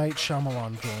M. Night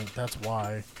Shyamalan joint. That's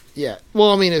why. Yeah.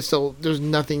 Well, I mean, it's still there's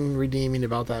nothing redeeming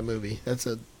about that movie. It's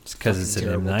because it's an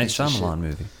M. Night Shyamalan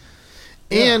movie.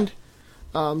 And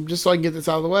just so I can get this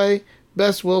out of the way,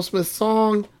 best Will Smith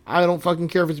song. I don't fucking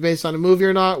care if it's based on a movie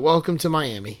or not. Welcome to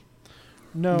Miami.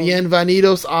 No.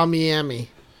 Bienvenidos a Miami.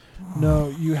 No,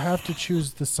 you have to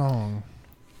choose the song.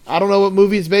 I don't know what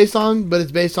movie it's based on, but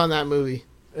it's based on that movie.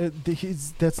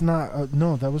 That's not.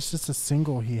 No, that was just a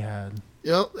single he had.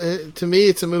 Yep. To me,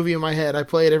 it's a movie in my head. I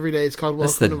play it every day. It's called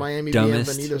Welcome to Miami.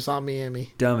 Bienvenidos a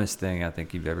Miami. Dumbest thing I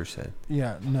think you've ever said.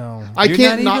 Yeah, no. I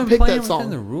can't not pick that song.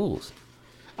 Within the rules.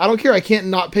 I don't care. I can't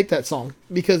not pick that song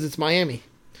because it's Miami.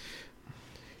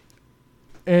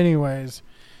 Anyways,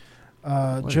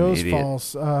 Joe's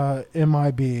false.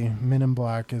 MIB, Men in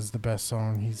Black is the best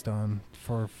song he's done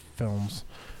for films.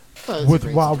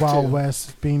 With Wild Wild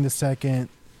West being the second.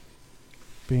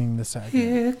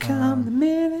 Here come the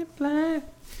Men in Black.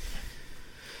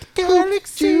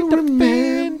 Galaxy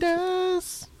defend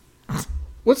us.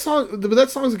 What song? But that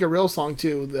song's like a real song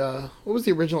too. What was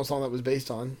the original song that was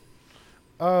based on?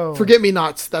 Oh, Forget Me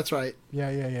Nots. That's right.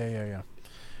 Yeah.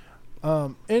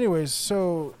 Anyways,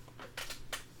 so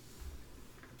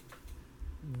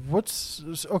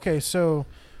So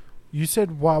you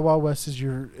said Wild Wild West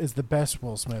is the best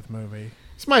Will Smith movie.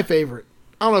 It's my favorite.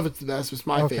 I don't know if it's the best, but it's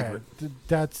my favorite.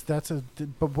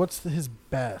 But what's his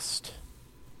best?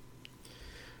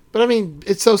 But I mean,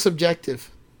 it's so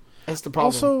subjective. That's the problem.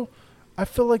 Also, I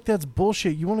feel like that's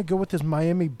bullshit. You want to go with this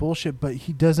Miami bullshit, but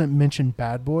he doesn't mention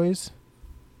Bad Boys.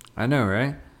 I know,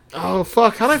 right? Oh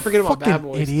fuck! How did I forget about Fucking Bad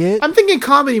Boys? idiot. I'm thinking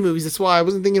comedy movies. That's why I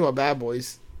wasn't thinking about Bad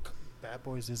Boys. Bad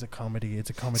Boys is a comedy. It's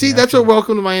a comedy. See, that's where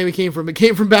Welcome to Miami came from. It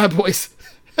came from Bad Boys.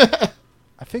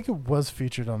 I think it was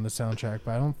featured on the soundtrack,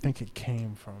 but I don't think it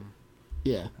came from.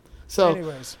 Yeah. So,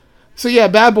 anyways, yeah,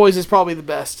 Bad Boys is probably the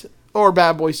best, or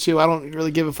Bad Boys 2. I don't really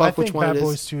give a fuck which one Bad it is.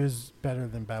 Boys 2 is better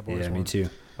than Bad Boys 1. Yeah, me too.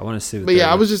 I want to see. But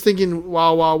yeah, I was just thinking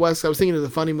Wild Wild West. I was thinking of the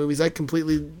funny movies. I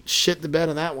completely shit the bed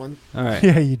on that one. All right.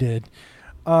 Yeah, you did.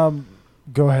 Go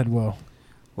ahead, Will.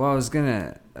 Well, I was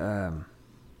gonna.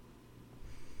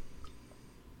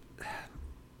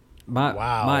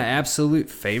 My absolute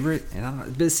favorite,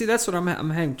 but see, that's what I'm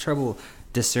having trouble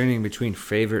discerning between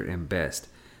favorite and best.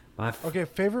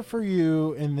 Favorite for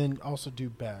you, and then also do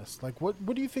best. Like,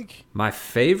 what do you think? My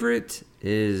favorite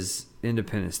is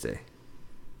Independence Day.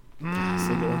 That's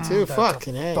a good one too.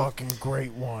 Fucking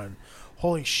great one.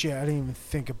 Holy shit! I didn't even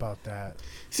think about that.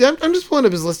 See, I'm just pulling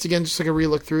up his list again, just so I can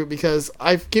relook through it because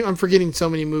I'm forgetting so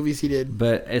many movies he did.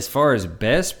 But as far as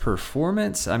best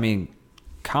performance, I mean,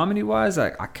 comedy wise, I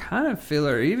kind of feel,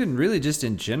 or even really just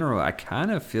in general, I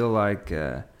kind of feel like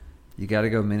you got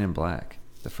to go Men in Black,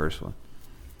 the first one.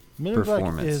 Men in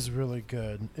Black is really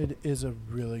good. It is a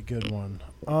really good one.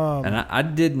 And I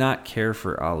did not care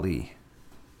for Ali.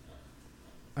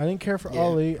 I didn't care for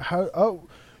Ali.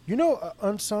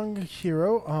 Unsung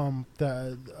Hero,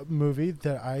 the movie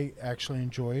that I actually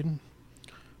enjoyed.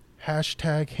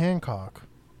 #Hancock.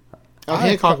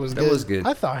 Hancock was good. That was good.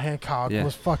 I thought Hancock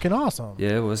was fucking awesome.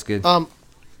 Yeah, it was good.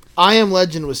 I Am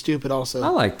Legend was stupid also. I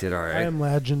liked it all right. I Am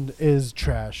Legend is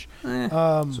trash. It's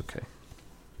okay.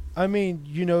 I mean,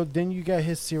 then you got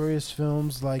his serious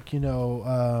films like,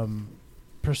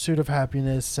 Pursuit of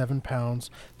Happiness, 7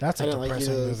 Pounds. That's a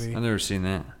depressing movie. I've never seen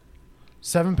that.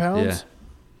 7 Pounds?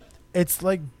 Yeah. It's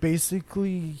like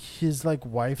basically his like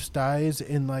wife dies,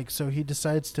 and like so he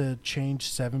decides to change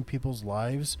 7 people's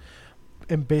lives.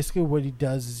 And basically what he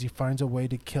does is he finds a way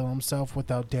to kill himself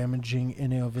without damaging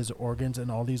any of his organs,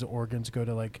 and all these organs go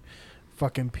to like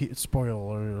fucking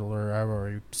spoiler alert, I've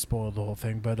already spoiled the whole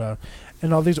thing, but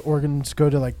and all these organs go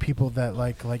to like people that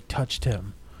like touched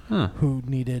him, who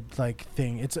needed like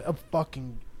thing. It's a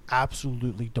fucking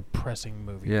absolutely depressing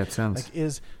movie. Yeah, it sounds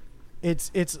like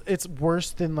it's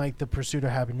worse than like The Pursuit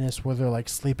of Happiness, where they're like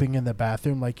sleeping in the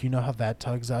bathroom, like you know how that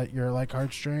tugs at your like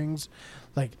heartstrings.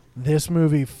 Like this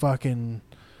movie fucking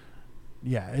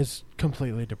it's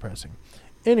completely depressing.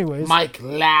 Anyways, Mike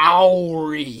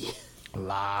Lowry.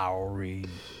 Michael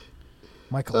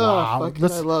Oh, Lowry. fucking,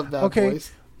 I love that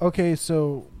voice. Okay,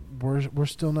 so we're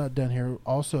still not done here.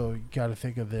 Also, you got to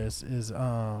think of this is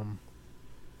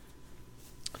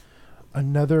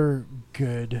another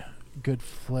good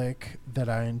flick that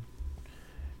I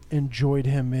enjoyed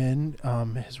him in,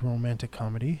 his romantic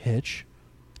comedy Hitch.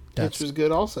 Hitch was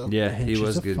good also. yeah, Hitch he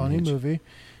was is a good. funny in Hitch. movie.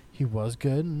 He was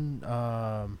good.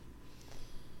 And,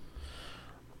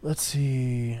 let's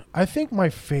see. I think my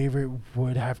favorite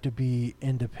would have to be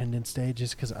Independence Day,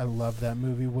 just because I love that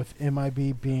movie. With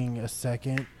MIB being a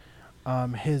second,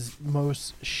 his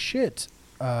most shit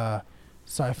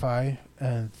sci-fi,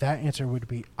 and that answer would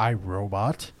be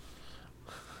iRobot.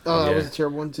 Oh, that Yeah. was a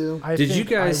terrible one too. I Did you think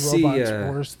guys see,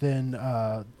 iRobot's worse than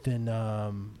I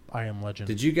Am Legend.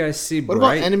 Did you guys see What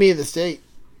Bright? about Enemy of the State?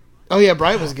 Oh yeah,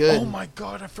 Bright was good. Oh my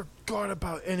god, I forgot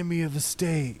about Enemy of the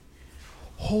State.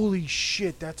 Holy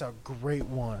shit, that's a great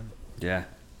one. Yeah.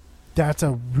 That's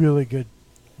a really good,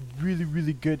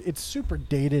 really good. It's super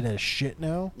dated as shit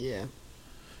now. Yeah.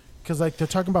 Because, like, they're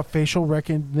talking about facial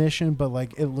recognition, but,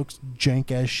 like, it looks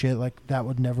jank as shit. Like, that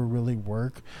would never really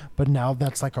work. But now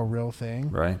that's, like, a real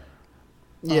thing. Right.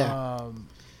 Yeah.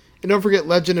 And don't forget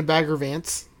Legend of Bagger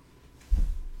Vance.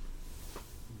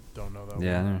 Don't know that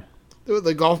Yeah. one.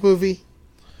 The golf movie.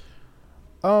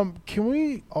 Can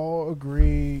we all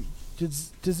agree?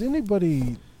 Does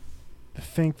anybody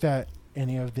think that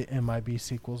any of the MIB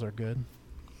sequels are good?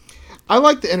 I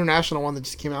like the international one that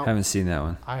just came out. Haven't seen that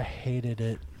one. I hated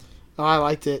it. Oh, I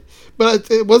liked it. But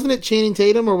it wasn't it Channing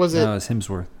Tatum or was it? No, it's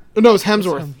Hemsworth. No, it was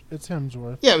Hemsworth. It's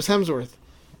Hemsworth. Yeah, it was Hemsworth.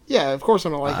 Yeah, of course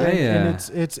I'm gonna like it. And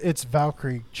it's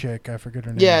Valkyrie chick. I forget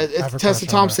her name. Yeah, I have it's a Tessa crush on her.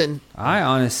 Thompson. I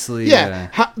honestly. Yeah,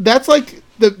 that's like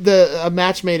the a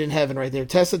match made in heaven right there.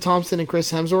 Tessa Thompson and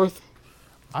Chris Hemsworth.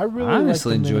 I really I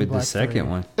honestly liked the Men in enjoyed the Black second 3.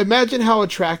 one. Imagine how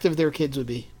attractive their kids would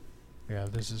be. Yeah,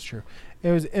 this is true.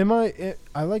 It was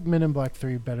I like Men in Black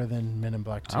 3 better than Men in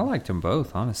Black 2. I liked them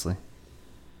both, honestly.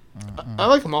 I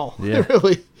like them all. Yeah.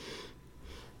 Really.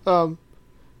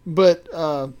 But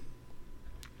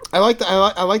I like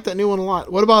that new one a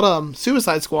lot. What about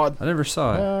Suicide Squad? I never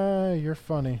saw it. You're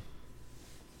funny.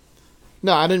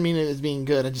 No, I didn't mean it as being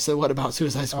good. I just said, what about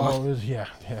Suicide Squad? Oh, yeah.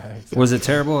 Exactly. Was it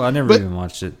terrible? I never But- even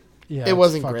watched it. Yeah, It it's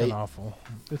wasn't fucking great. awful.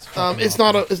 It's It's fucking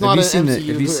not awful. it's not an MCU.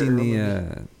 Have you seen movie.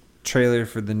 the trailer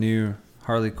for the new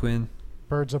Harley Quinn?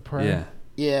 Birds of Prey. Yeah.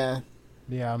 Yeah,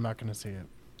 Yeah, I'm not gonna see it.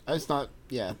 it's not.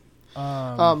 Yeah.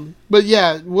 Um, But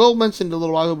yeah, Will mentioned a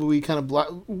little while ago, but we kind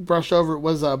of brushed over. It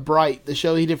was Bright, the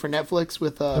show he did for Netflix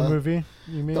with the movie.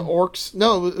 You mean? the orcs.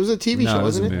 No, it was a TV No, show, it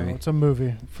was a wasn't it? movie. No, it's a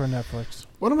movie for Netflix.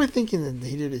 What am I thinking that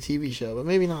he did a TV show? But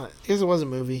maybe not. I guess it was a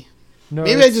movie. No,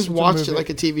 Maybe I it's just a watched it movie. like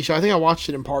a TV show. I think I watched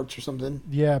it in parts or something.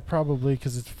 Yeah, probably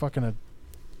because it's fucking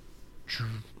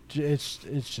it's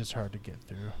just hard to get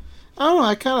through. I don't know.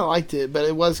 I kind of liked it, but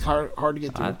it was hard to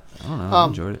get through. I don't know. I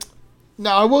enjoyed it.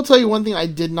 Now, I will tell you one thing I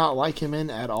did not like him in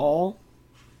at all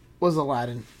was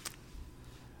Aladdin.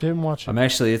 Didn't watch it. I'm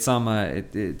actually. It's on my.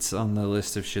 It's on the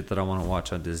list of shit that I want to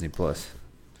watch on Disney Plus.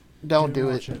 Don't Didn't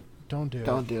do watch it. Don't do it.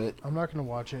 Don't do it. I'm not gonna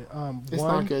watch it. It's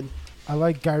not good. I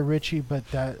like Guy Ritchie, but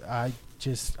that I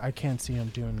can't see him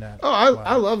doing that. Oh,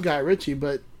 I love Guy Ritchie,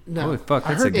 but no. Holy fuck! I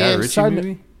That's a heard- Guy and Ritchie side-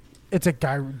 movie. It's a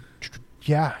guy.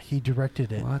 Yeah, he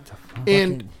directed it. What the fuck?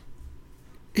 And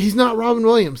he's not Robin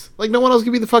Williams. Like, no one else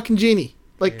could be the fucking genie.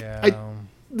 Like, Yeah,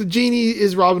 the genie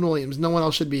is Robin Williams. No one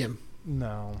else should be him.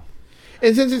 no.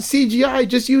 And since it's CGI,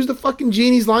 just use the fucking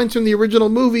genie's lines from the original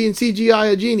movie and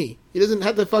CGI a genie. He doesn't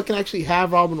have to fucking actually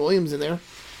have Robin Williams in there.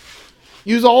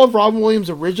 Use all of Robin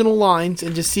Williams' original lines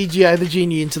and just CGI the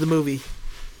genie into the movie.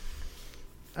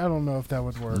 I don't know if that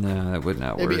would work. No, that would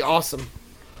not It'd work. be awesome.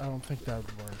 I don't think that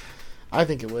would work. I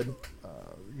think it would.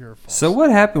 You're false. So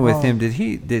what happened with Oh. him? Did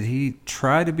he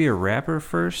try to be a rapper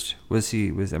first? I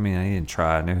mean, he didn't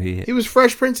try. I know He was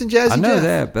Fresh Prince and Jazzy I know Jeff.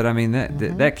 that, but I mean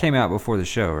that came out before the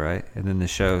show, right? And then the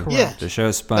show, Yeah. the show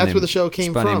spun That's him, where the show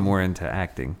came spun him from. more into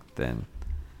acting than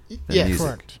Yeah, music.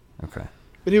 Correct. Okay.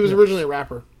 but he was originally a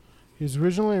rapper. He was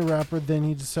originally a rapper. Then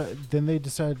they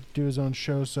decided to do his own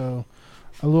show. So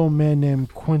a little man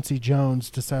named Quincy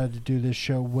Jones decided to do this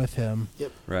show with him.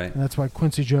 Yep. Right. And that's why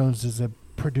Quincy Jones is a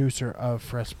producer of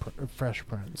Fresh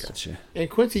Prince. Gotcha. And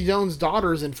Quincy Jones'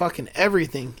 daughter's in fucking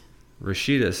everything.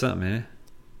 Rashida something, eh?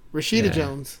 Rashida Yeah.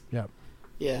 Jones. Yep.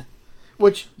 Yeah.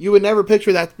 Which you would never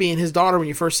picture that being his daughter when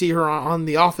you first see her on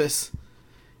The Office.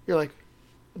 You're like,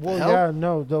 Well, hell? yeah,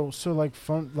 no, though. So like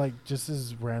fun, like just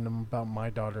as random about my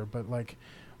daughter, but like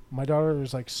my daughter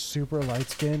is like super light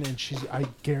skinned, and I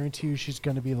guarantee you, she's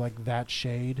gonna be like that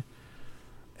shade,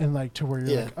 and like to where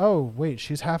you're like, oh wait,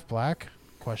 she's half black?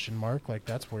 Question mark. Like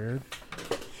that's weird.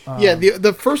 Yeah,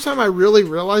 the first time I really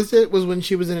realized it was when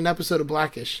she was in an episode of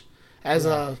Blackish as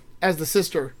the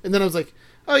sister, and then I was like,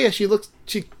 oh yeah,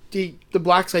 the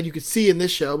black side you could see in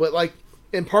this show, but like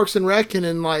in Parks and Rec and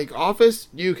in like Office,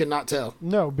 you cannot tell.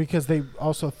 No, because they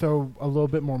also throw a little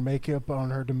bit more makeup on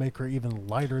her to make her even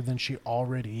lighter than she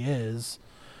already is.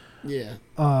 Yeah.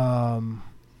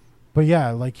 But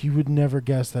yeah, like you would never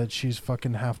guess that she's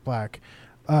fucking half black.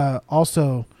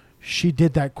 Also, she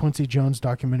did that Quincy Jones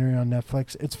documentary on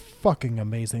Netflix. It's fucking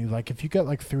amazing. Like if you got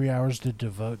like 3 hours to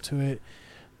devote to it,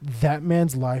 that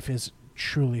man's life is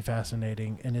truly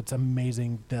fascinating, and it's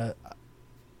amazing that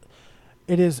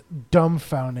it is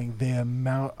dumbfounding the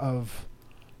amount of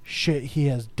shit he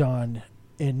has done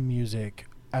in music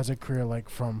as a career, like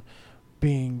from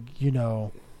being,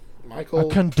 Michael.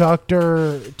 a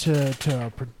conductor to a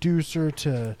producer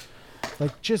to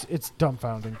like just it's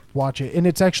dumbfounding. Watch it, and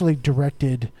it's actually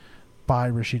directed by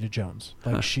Rashida Jones.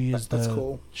 Like she is That's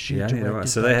cool. She Yeah, directed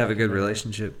so that they have a good documentary.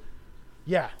 relationship.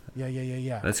 Yeah.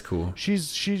 That's cool.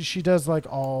 She does like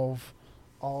all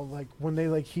like when they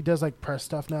like he does like press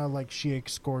stuff now, like she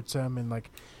escorts him, and like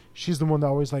she's the one that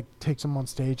always like takes him on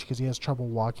stage because he has trouble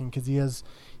walking, because he has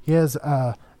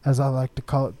as I like to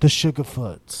call it, the sugar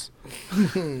foots.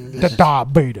 The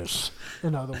diabetes,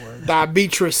 in other words.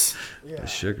 Diabetes. Yeah. The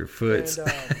sugar foots. And,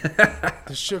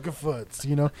 the sugar foots,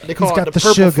 They call he's it got the the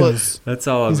purple sugars. That's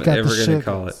all He's I'm got ever the going to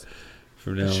call sugars. it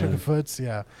from The now sugar on. foots,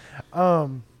 yeah.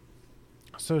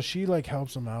 So she like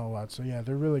helps him out a lot. So yeah,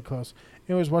 they're really close.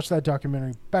 Anyways, watch that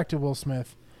documentary. Back to Will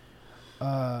Smith.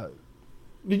 Did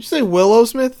you say Willow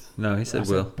Smith? No, he said I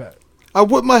Will. bet- I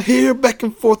whip my hair back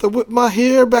and forth. I whip my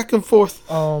hair back and forth.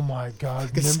 Oh my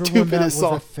God! It's Remember when that was stupidest a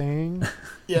song. thing?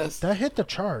 Yes, That hit the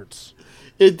charts.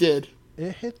 it did.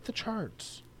 It hit the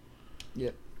charts.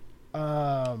 Yep.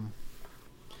 Um,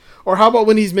 Or how about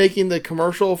when he's making the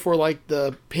commercial for like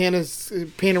the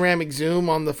panoramic zoom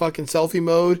on the fucking selfie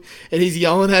mode, and he's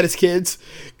yelling at his kids,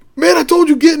 "Man, I told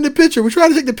you get in the picture. We're trying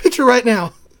to take the picture right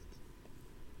now."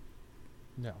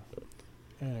 no.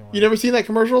 Anyway. You never seen that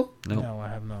commercial? Nope. No, I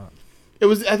have not.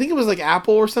 I think it was like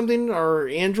Apple or something, or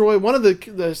Android. One of the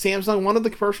Samsung, one of the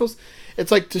commercials.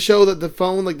 It's like to show that the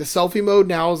phone, like the selfie mode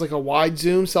now is like a wide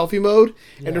zoom selfie mode.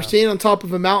 And they're Yeah. standing on top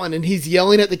of a mountain, and he's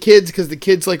yelling at the kids because the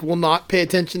kids like will not pay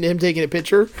attention to him taking a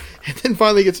picture, and then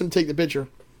finally gets them to take the picture.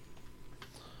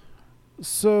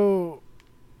 So,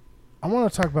 I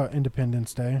want to talk about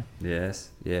Independence Day. Yes.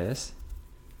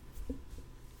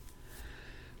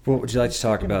 What would you like to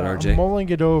talk about, I'm RJ? mulling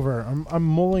it over. I'm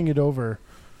mulling it over.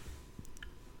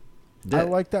 I That-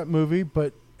 like that movie,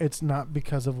 but it's not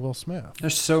because of Will Smith.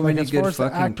 There's so like, many as far good as the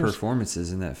fucking actors-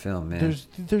 performances in that film, man.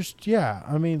 There's yeah.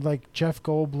 I mean, like Jeff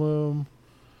Goldblum,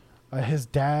 his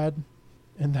dad,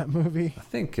 in that movie. I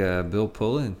think Bill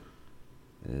Pullen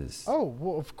is. Oh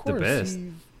well, of course best.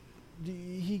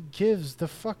 he gives the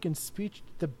fucking speech,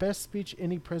 the best speech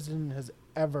any president has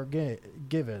ever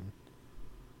given.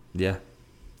 Yeah.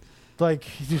 Like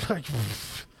he's like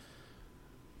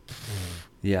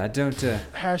Yeah, I don't.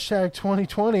 hashtag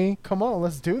 2020. Come on,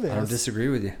 let's do this. I don't disagree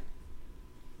with you.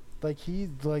 Like he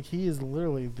is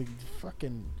literally the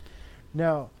fucking.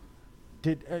 Now,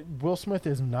 did Will Smith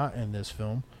is not in this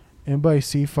film? Anybody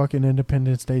see fucking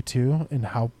Independence Day 2 and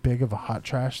how big of a hot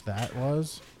trash that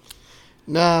was?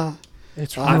 Nah.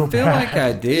 It's I real feel bad. like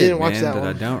I did, didn't watch man, that but I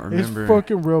one. don't remember. It's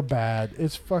fucking real bad.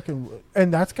 It's fucking,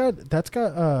 and that's got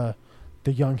the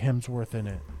young Hemsworth in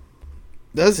it.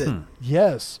 Does it?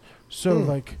 Yes. So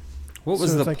like, What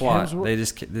was so the it's like plot? Hemsworth- They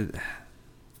just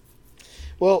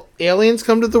Well, aliens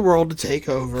come to the world to take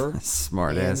over.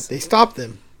 smart And ass. they stop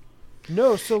them.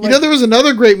 no. So like, You know, there was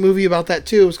another great movie about that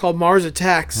too. It was called Mars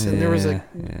Attacks, and there was a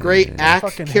great I act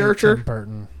fucking hate character. Tim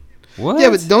Burton. What? Yeah,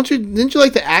 but didn't you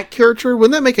like the act character?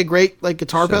 Wouldn't that make a great like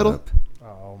guitar Shut pedal? up.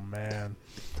 Oh man,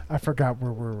 I forgot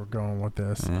where we were going with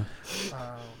this.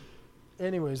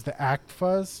 Anyways, the act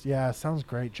fuzz. Yeah, sounds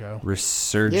great, Joe.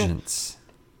 Resurgence.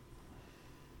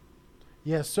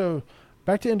 Yeah, so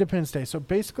back to Independence Day. So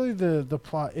basically the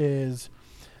plot is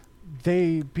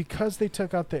because they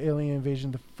took out the alien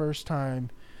invasion the first time,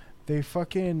 they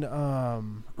fucking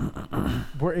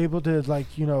were able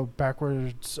to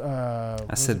backwards.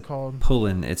 I said it called?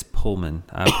 Pullman. It's Pullman.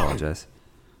 I apologize,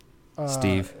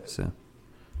 Steve. So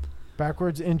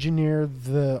backwards engineer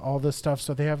all this stuff,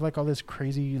 so they have all this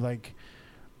crazy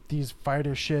these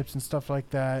fighter ships and stuff like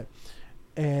that,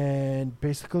 and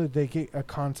basically they get a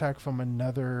contact from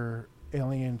another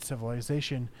alien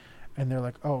civilization, and they're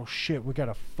like, oh shit, we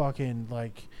gotta fucking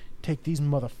take these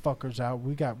motherfuckers out.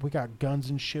 We got guns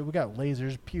and shit. We got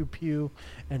lasers, pew pew,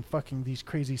 and fucking these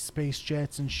crazy space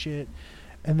jets and shit.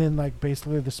 And then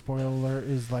basically the spoiler alert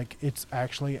is it's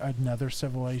actually another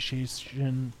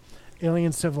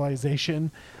alien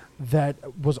civilization that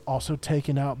was also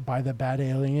taken out by the bad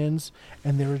aliens,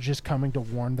 and they were just coming to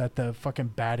warn that the fucking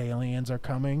bad aliens are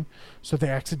coming. So they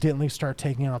accidentally start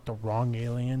taking out the wrong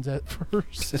aliens at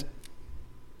first.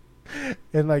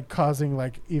 And causing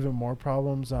even more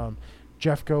problems.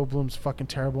 Jeff Goldblum's fucking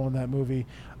terrible in that movie.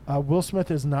 Will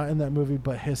Smith is not in that movie,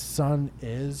 but his son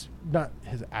is. Not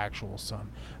his actual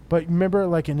son, but remember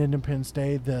in Independence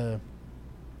Day, the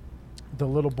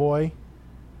little boy.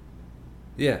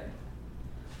 yeah,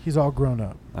 He's all grown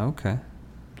up, okay.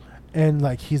 and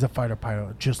he's a fighter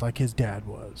pilot, just like his dad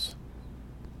was.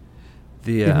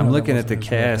 The Even I'm though that looking at the wasn't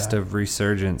his real cast dad. of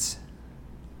Resurgence,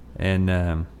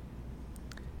 and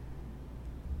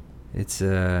it's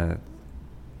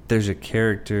there's a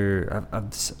character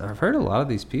I've heard a lot of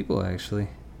these people actually.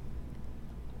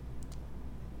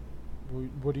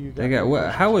 What do you got? They got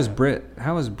what? How was Brent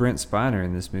Spiner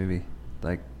in this movie?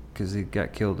 Because he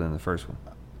got killed in the first one.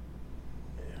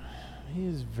 He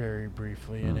is very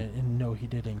briefly in it, and no, he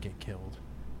didn't get killed.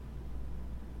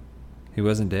 He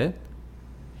wasn't dead?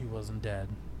 He wasn't dead.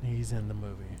 He's in the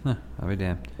movie. Huh, I'll be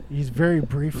damned. He's very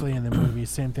briefly in the movie.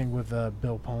 Same thing with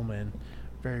Bill Pullman.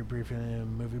 Very briefly in the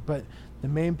movie. But the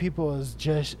main people is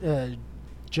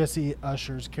Jesse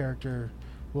Usher's character,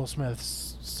 Will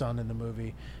Smith's son in the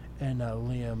movie, and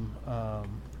Liam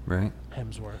Right.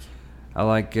 Hemsworth. I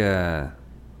like,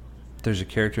 there's a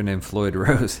character named Floyd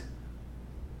Rose,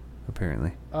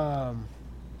 apparently.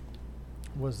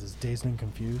 Was this Dazed and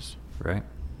Confused? Right.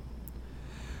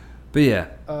 But yeah,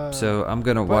 so I'm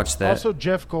going to watch that. Also,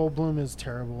 Jeff Goldblum is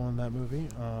terrible in that movie.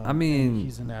 I mean,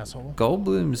 he's an asshole.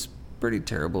 Goldblum's pretty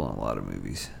terrible in a lot of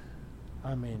movies.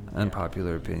 I mean,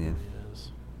 Unpopular he opinion. really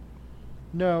is.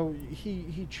 No,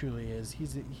 he truly is.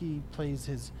 He plays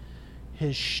his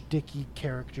shticky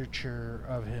caricature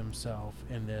of himself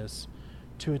in this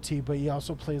to a T, but he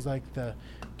also plays the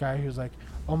guy who's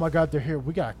oh my god, they're here,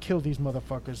 we gotta kill these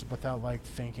motherfuckers, without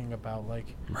thinking about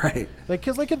Right.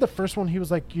 because in the first one he was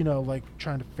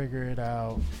trying to figure it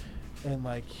out, and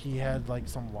he had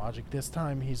some logic. This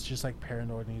time he's just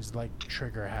paranoid, and he's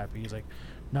trigger happy. He's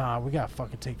nah, we gotta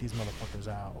fucking take these motherfuckers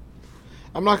out.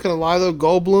 I'm not gonna lie though,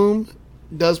 Goldblum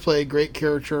does play a great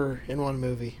character in one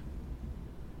movie,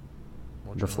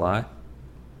 The Fly?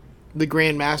 The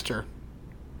Grand Master.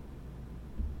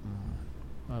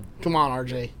 Come on,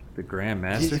 RJ. The Grand He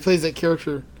Master? plays that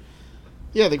character.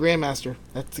 Yeah, the Grand Master.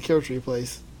 That's the character he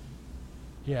plays.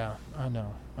 Yeah, I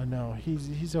know.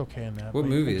 He's okay in that. What but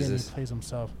movie again, is this? He plays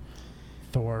himself.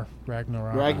 Thor,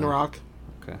 Ragnarok. Ragnarok.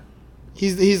 Okay.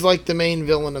 He's the main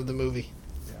villain of the movie.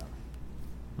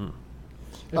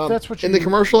 If that's what you in the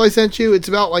commercial I sent you, it's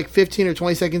about 15 or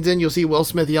 20 seconds in, you'll see Will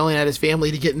Smith yelling at his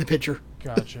family to get in the picture.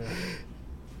 Gotcha.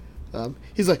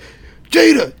 He's like,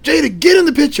 Jada, get in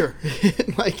the picture.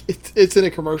 It's in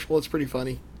a commercial. It's pretty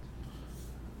funny.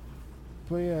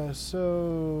 But yeah,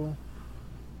 so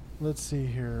let's see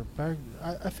here.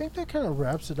 I think that kind of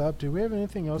wraps it up. Do we have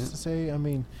anything else to say? I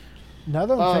mean, now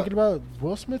that I'm thinking about it,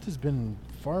 Will Smith has been in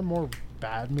far more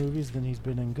bad movies than he's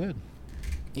been in good.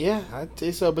 Yeah, I'd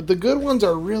say so. But the good ones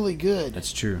are really good.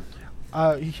 That's true.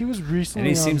 He was recently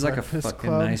And he on seems like a Breakfast fucking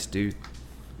Club. nice dude.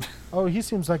 Oh, he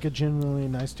seems like a genuinely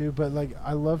nice dude. But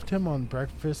I loved him on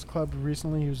Breakfast Club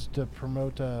recently. He was to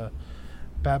promote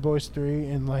Bad Boys 3,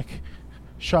 and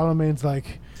Charlemagne's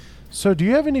so do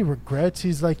you have any regrets?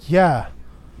 He's yeah,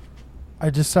 I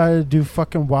decided to do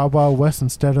fucking Wild Wild West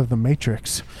instead of The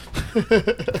Matrix.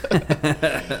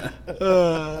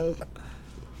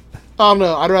 I don't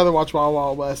know. I'd rather watch Wild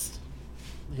Wild West.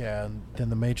 Yeah, than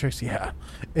The Matrix. Yeah,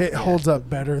 it holds up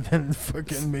better than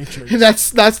fucking Matrix.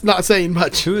 That's not saying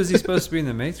much. Who is he supposed to be in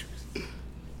The Matrix?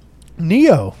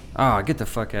 Neo. Oh, get the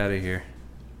fuck out of here.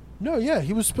 No, yeah,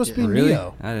 he was supposed to be Really?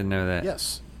 Neo. I didn't know that.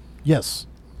 Yes.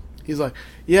 He's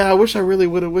yeah, I wish I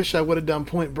would have done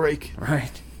Point Break.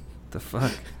 Right. The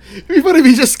fuck? It'd be funny if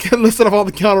he just listed off all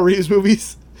the Keanu Reeves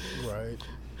movies. Right.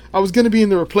 I was going to be in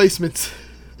The Replacements.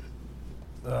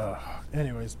 Oh,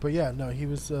 Anyways, but yeah, no, he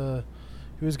was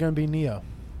gonna be Neo.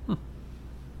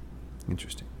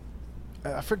 Interesting.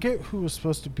 I forget who was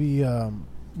supposed to be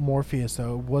Morpheus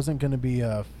though. It wasn't gonna be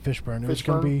Fishburne. It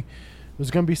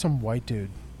was gonna be some white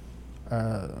dude.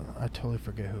 I totally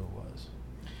forget who it was.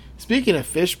 Speaking of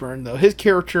Fishburne, though, his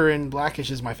character in Blackish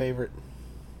is my favorite.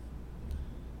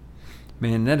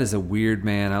 Man, that is a weird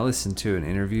man. I listened to an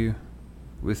interview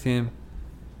with him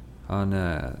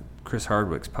on Chris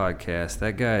Hardwick's podcast.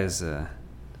 That guy is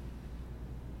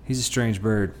he's a strange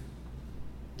bird.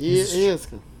 He is.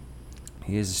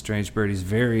 He is a strange bird. He's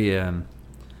very I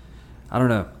don't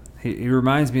know. He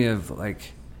reminds me of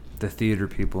like the theater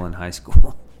people in high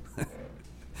school.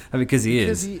 I mean, because he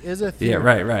is a theater.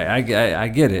 Yeah, right. I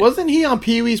get it. Wasn't he on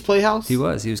Pee-wee's Playhouse? He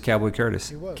was Cowboy Curtis.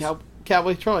 He was.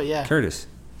 Cowboy Troy, yeah. Curtis.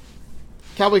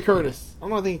 Cowboy Curtis. I'm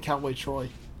not thinking Cowboy Troy.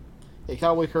 Yeah,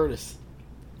 Cowboy Curtis.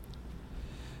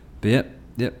 Yep.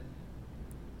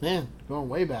 Man, going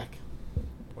way back.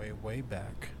 Way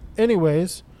back.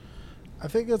 Anyways, I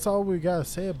think that's all we gotta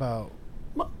say about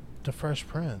the Fresh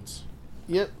Prince.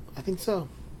 Yep, I think so.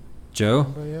 Joe,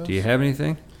 do you have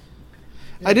anything?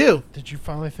 I do. Did you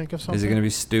finally think of something? Is it going to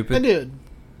be stupid? I did.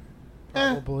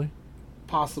 Probably.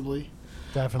 Possibly.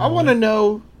 Definitely. I want to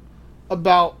know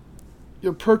about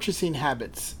your purchasing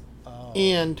habits.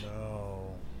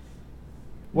 No.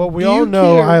 Well, we all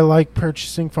know I like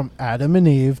purchasing from Adam and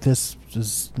Eve. This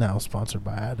is now sponsored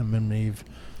by Adam and Eve.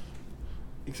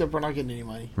 Except we're not getting any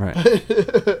money. Right.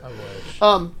 I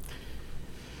wish.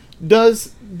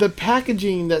 Does the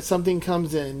packaging that something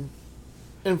comes in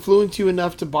influence you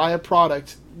enough to buy a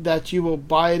product that you will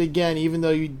buy it again even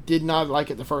though you did not like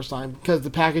it the first time because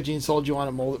the packaging sold you on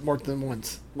it more than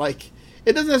once? Like,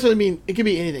 it doesn't necessarily mean it could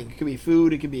be anything. It could be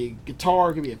food, it could be a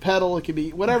guitar, it could be a pedal, it could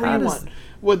be whatever you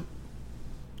want.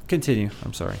 Continue.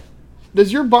 I'm sorry.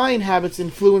 Does your buying habits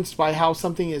influenced by how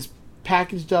something is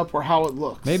packaged up or how it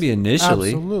looks? Maybe initially.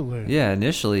 Absolutely. Yeah,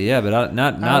 initially, yeah, but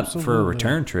not for a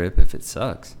return trip if it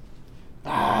sucks.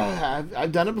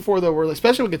 I've done it before though, where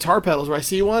especially with guitar pedals, where I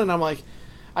see one and I'm like,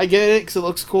 I get it because it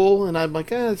looks cool, and I'm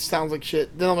like, it sounds like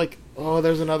shit. Then I'm like, oh,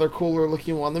 there's another cooler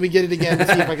looking one. Let me get it again and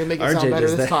see if I can make it sound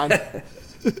better this time.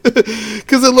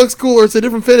 Because it looks cooler, it's a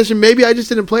different finish, and maybe I just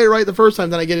didn't play it right the first time.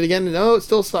 Then I get it again, and it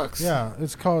still sucks. Yeah,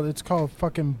 it's called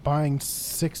fucking buying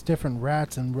 6 different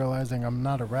rats and realizing I'm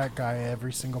not a rat guy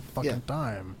every single fucking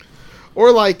time.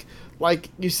 Or like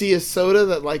you see a soda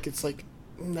that like it's like.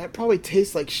 That probably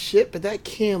tastes like shit, but that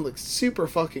can looks super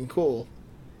fucking cool.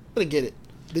 I'm gonna get it.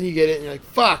 Then you get it, and you're like,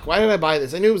 fuck, why did I buy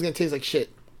this? I knew it was gonna taste like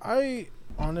shit. I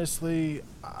honestly...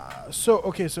 So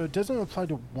it doesn't apply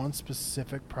to one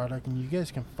specific product, and you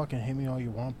guys can fucking hate me all you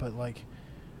want, but like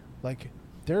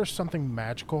there's something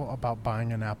magical about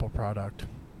buying an Apple product.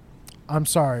 I'm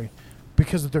sorry.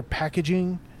 Because of their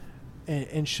packaging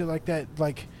and shit like that,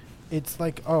 like, it's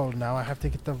like, oh, now I have to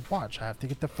get the watch, I have to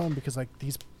get the phone, because like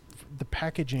the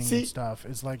packaging and stuff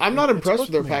is like... I'm not impressed with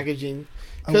their packaging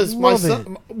because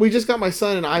we just got my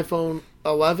son an iPhone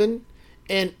 11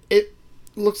 and it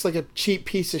looks like a cheap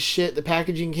piece of shit. The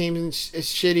packaging came in is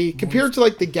shitty compared to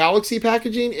like the Galaxy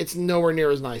packaging. It's nowhere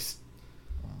near as nice.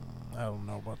 I don't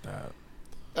know about that.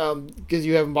 Because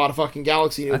you haven't bought a fucking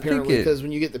Galaxy apparently. Because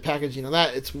when you get the packaging on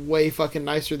that, it's way fucking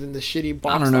nicer than the shitty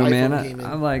box. I don't know, man. Came in.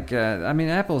 I like. I mean,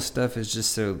 Apple stuff is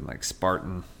just so like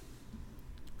Spartan.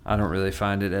 I don't really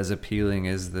find it as appealing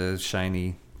as the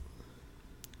shiny,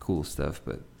 cool stuff.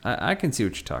 But I can see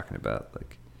what you're talking about.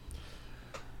 Like,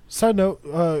 side note,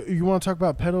 you want to talk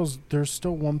about pedals? There's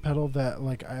still one pedal that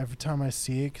like every time I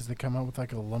see it, because they come out with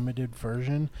like a limited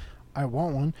version, I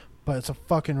want one, but it's a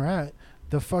fucking rat.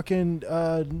 The fucking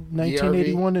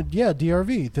 1981,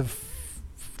 DRV.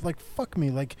 Like, fuck me.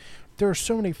 Like, there are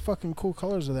so many fucking cool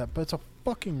colors of that, but it's a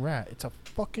fucking rat. It's a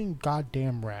fucking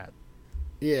goddamn rat.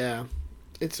 Yeah,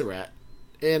 it's a rat.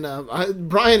 And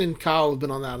Brian and Kyle have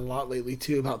been on that a lot lately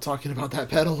too, about talking about that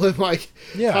pedal and like,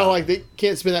 how like they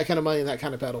can't spend that kind of money on that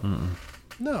kind of pedal. Mm-mm.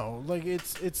 No, like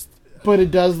it's. But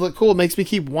it does look cool. It makes me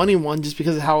keep wanting one just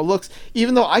because of how it looks.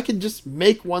 Even though I could just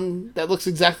make one that looks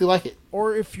exactly like it.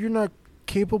 Or if you're not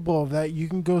capable of that, you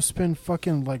can go spend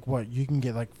fucking like what? You can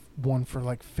get like one for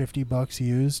like $50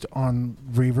 used on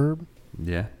Reverb.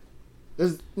 Yeah.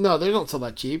 No, they don't sell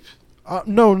that cheap.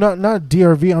 No, not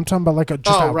DRV. I'm talking about like a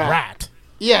rat.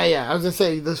 Yeah. I was gonna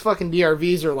say those fucking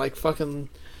DRVs are like fucking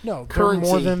currency.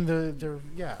 More than they're They're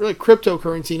like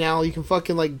cryptocurrency now. You can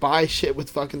fucking like buy shit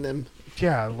with fucking them.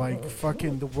 Yeah, like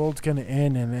fucking the world's gonna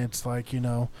end, and it's like, you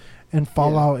know, in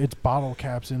Fallout it's bottle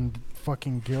caps, and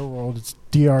fucking Gear World it's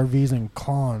DRVs and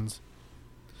clones.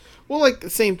 Well, like the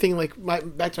same thing. Like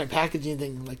back to my packaging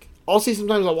thing. Like I'll see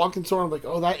sometimes I walk in the store and I'm like,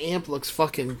 oh, that amp looks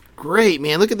fucking great,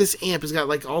 man. Look at this amp. It's got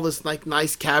like all this like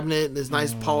nice cabinet, this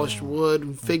nice polished wood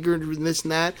and figured and this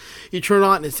and that. You turn it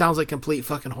on and it sounds like complete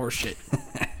fucking horseshit.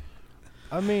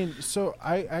 I mean, so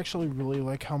I actually really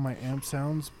like how my amp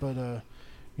sounds, but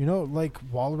you know, like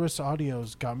Walrus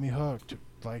Audio's got me hooked.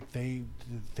 Like they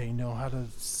know how to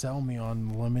sell me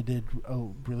on limited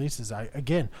releases. I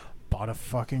again bought a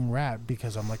fucking Rat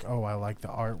because I'm like, oh, I like the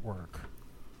artwork.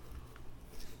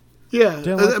 Yeah,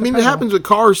 Like I mean, it happens with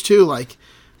cars too. Like,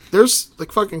 there's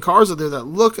like fucking cars out there that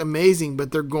look amazing,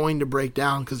 but they're going to break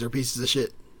down because they're pieces of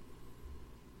shit.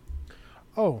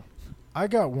 Oh, I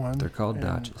got one. They're called and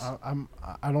Dodges.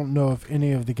 I don't know if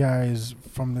any of the guys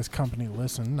from this company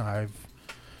listen. I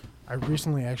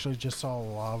recently actually just saw a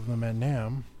lot of them at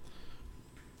NAMM.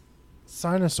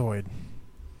 Sinusoid.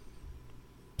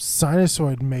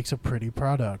 Sinusoid makes a pretty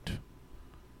product.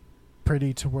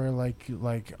 Pretty to where like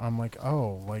I'm like,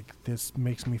 oh, like this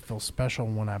makes me feel special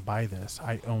when I buy this.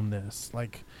 I own this.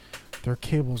 Like their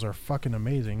cables are fucking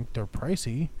amazing. They're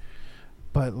pricey,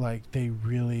 but like they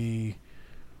really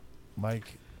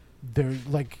like they're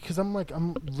like, because I'm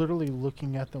literally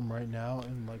looking at them right now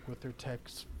and like with their tech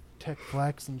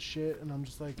flex and shit, and I'm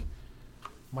just like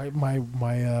my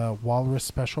Walrus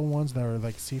special ones that are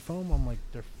like seafoam, I'm like,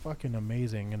 they're fucking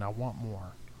amazing and I want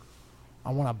more.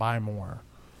 I want to buy more.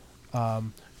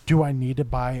 Do I need to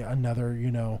buy another,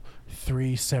 $3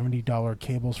 $70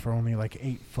 cables for only like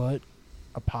 8 foot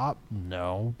a pop?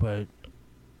 No, but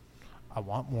I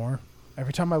want more.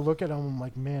 Every time I look at them, I'm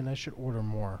like, man, I should order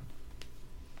more.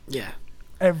 Yeah.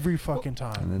 Every fucking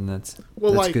time. And then that's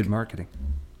like, good marketing.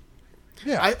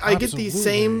 Yeah, I get the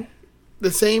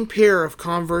same pair of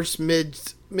Converse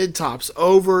mid tops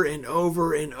over and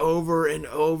over and over and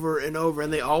over and over,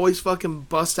 and they always fucking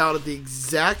bust out at the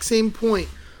exact same point.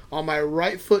 On my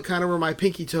right foot, kind of where my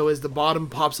pinky toe is, the bottom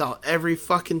pops out every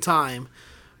fucking time.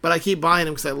 But I keep buying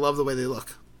them because I love the way they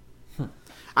look.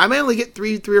 I may only get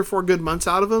three or four good months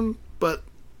out of them, but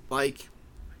like,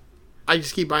 I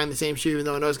just keep buying the same shoe, even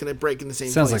though I know it's going to break in the same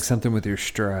place. Sounds like something with your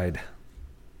stride.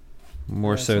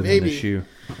 More so than the shoe.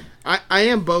 I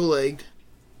am bow-legged.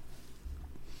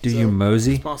 Do you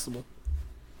mosey? It's possible.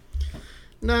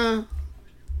 Nah.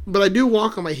 But I do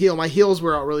walk on my heel. My heels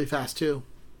wear out really fast, too.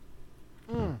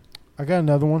 I got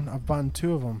another one. I've bought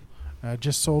 2 of them. I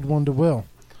just sold one to Will.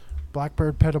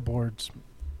 Blackbird pedal boards.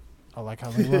 I like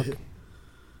how they look.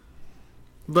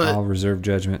 But I'll reserve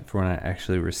judgment for when I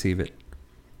actually receive it.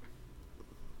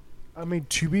 I mean,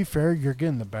 to be fair, you're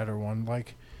getting the better one.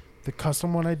 Like, the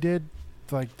custom one I did,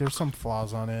 like, there's some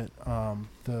flaws on it.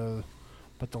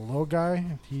 But the little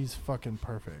guy, he's fucking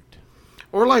perfect.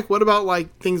 Or, like, what about,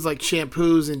 like, things like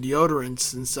shampoos and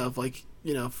deodorants and stuff? Like,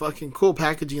 fucking cool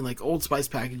packaging, like Old Spice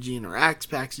packaging or Axe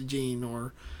packaging,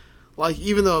 or, like,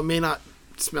 even though it may not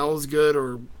smell as good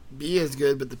or be as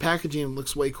good, but the packaging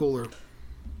looks way cooler.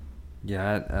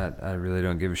 Yeah, I really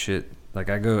don't give a shit.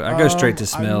 Like, I go straight to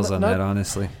smells on that,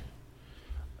 honestly.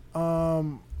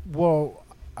 Well,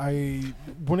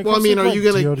 when it comes I mean, to are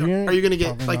you gonna get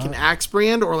probably like not. an Axe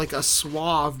brand or like a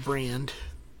Suave brand?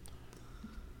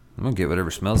 I'm gonna get whatever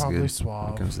smells Probably good Suave.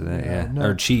 when it comes to that. Yeah, Yeah, no.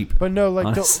 or cheap. But no, like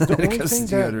honestly, the when it only comes thing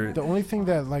to that deodorant. the only thing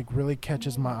that like really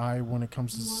catches my eye when it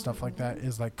comes to stuff like that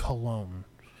is like cologne.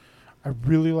 I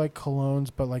really like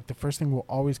colognes, but like the first thing will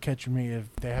always catch me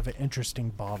if they have an interesting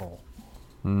bottle.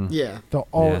 Yeah. It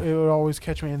would always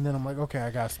catch me, and then I'm like, okay, I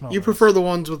gotta smell. You this. prefer the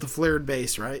ones with the flared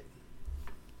base, right?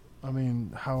 I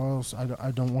mean, how else?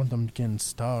 I don't want them getting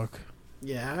stuck.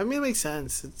 Yeah, I mean, it makes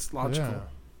sense. It's logical. Yeah.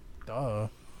 Duh.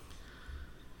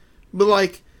 But,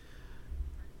 like,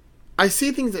 I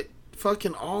see things that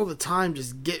fucking all the time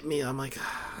just get me. I'm like,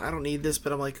 I don't need this,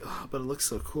 but I'm like, oh, but it looks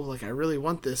so cool. Like, I really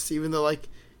want this, even though, like,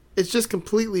 it's just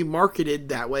completely marketed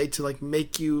that way to, like,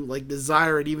 make you, like,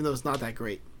 desire it, even though it's not that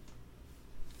great.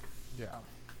 Yeah.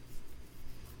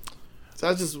 So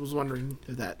I just was wondering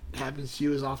if that happens to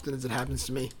you as often as it happens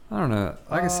to me. I don't know.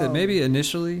 Like I said, maybe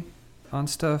initially on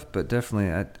stuff, but definitely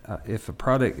if a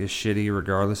product is shitty,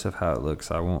 regardless of how it looks,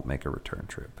 I won't make a return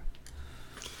trip.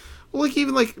 Well, like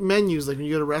even like menus, like when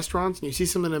you go to restaurants and you see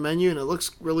something in a menu and it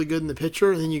looks really good in the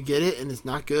picture, and then you get it and it's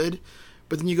not good,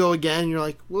 but then you go again and you're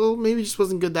like, well, maybe it just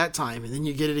wasn't good that time, and then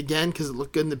you get it again because it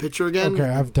looked good in the picture again. Okay,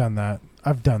 I've done that.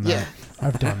 Yeah.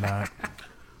 I've done that.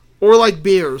 Or like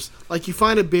beers, like you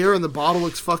find a beer and the bottle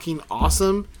looks fucking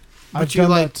awesome, but I've you done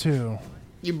like that too.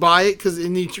 you buy it because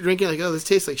and you drink it like, oh, this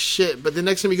tastes like shit. But the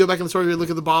next time you go back in the store, you look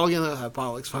at the bottle again, oh, that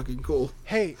bottle looks fucking cool.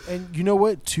 Hey, and you know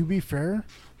what? To be fair,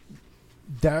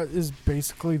 that is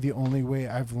basically the only way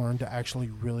I've learned to actually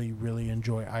really, really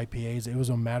enjoy IPAs. It was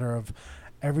a matter of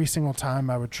every single time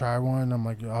I would try one, I'm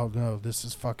like, oh no, this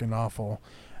is fucking awful.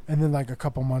 And then like a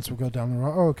couple months would go down the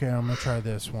road. Oh, okay, I'm gonna try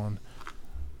this one.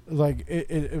 Like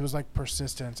it was like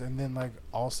persistence, and then like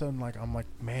all of a sudden, like I'm like,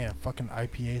 man, fucking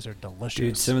IPAs are delicious.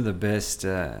 Dude, some of the best.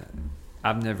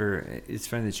 I've never. It's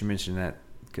funny that you mentioned that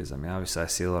because I mean, obviously, I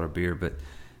see a lot of beer, but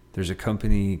there's a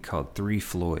company called Three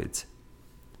Floyds,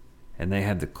 and they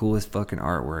have the coolest fucking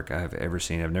artwork I have ever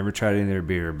seen. I've never tried any of their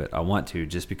beer, but I want to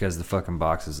just because the fucking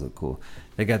boxes look cool.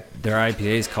 They got their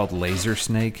IPAs called Laser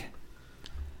Snake,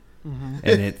 and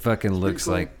it fucking looks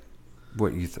cool. like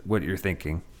what you're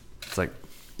thinking. It's like.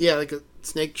 Yeah, like a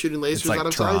snake shooting lasers It's like out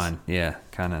of Tron, size. yeah,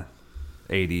 kind of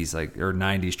 80s like or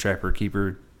 90s Trapper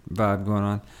Keeper vibe going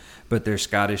on. But their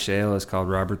Scottish ale is called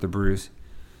Robert the Bruce.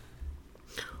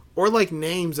 Or like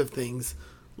names of things.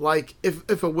 Like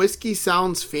if a whiskey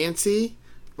sounds fancy,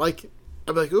 like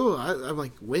I'm like, ooh, I'm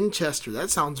like Winchester.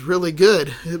 That sounds really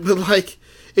good. But like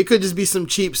it could just be some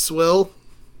cheap swill.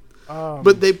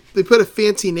 But they put a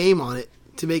fancy name on it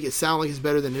to make it sound like it's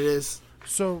better than it is.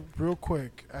 So real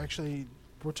quick, actually,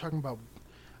 we're talking about.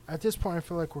 At this point, I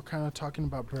feel like we're kind of talking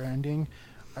about branding.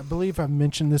 I believe I've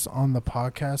mentioned this on the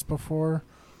podcast before.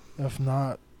 If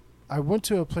not, I went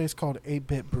to a place called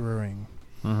 8-Bit Brewing.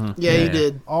 Mm-hmm. Yeah, you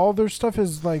did. All their stuff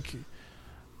is like,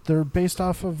 they're based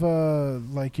off of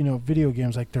like, you know, video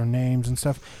games, like their names and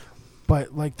stuff.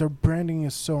 But like their branding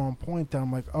is so on point that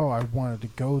I'm like, oh, I wanted to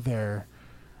go there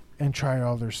and try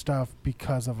all their stuff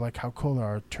because of like how cool they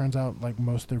are. It turns out like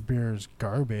most of their beer is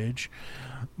garbage,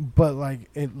 but like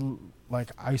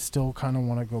I still kind of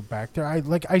want to go back there.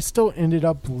 I still ended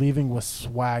up leaving with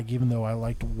swag even though I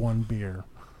liked one beer.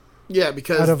 Yeah,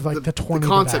 because out of like the 20 the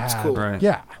concept's that I had. cool. Right.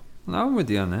 Yeah. No, I'm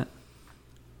with you on that.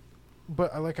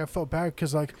 But I felt bad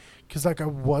because I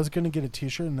was gonna get a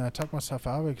T-shirt and I took myself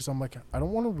out of it because I'm like, I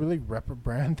don't want to really rep a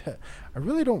brand that I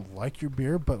really don't like your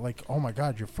beer, but like, oh my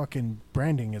god, your fucking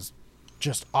branding is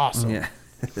just awesome. Yeah.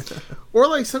 Or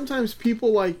like sometimes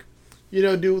people like, you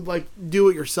know, do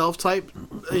it yourself type,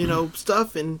 you know,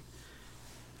 stuff, and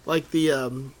like the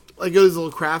like go to these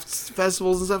little crafts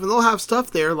festivals and stuff, and they'll have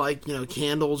stuff there like, you know,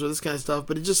 candles or this kind of stuff,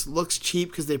 but it just looks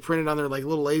cheap because they print it on their like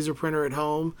little laser printer at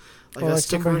home, like Or a like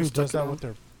sticker somebody and who stuff. does that with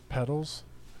their pedals.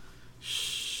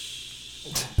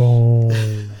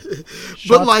 Boom.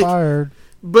 Shots like- fired.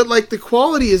 But like the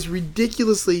quality is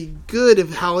ridiculously good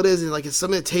of how it is, and like it's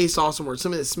something that tastes awesome, or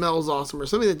something that smells awesome, or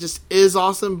something that just is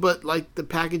awesome. But like the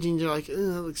packaging, you're like, that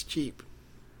looks cheap.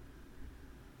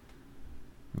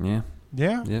 Yeah.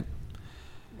 Yeah. Yep.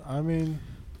 I mean,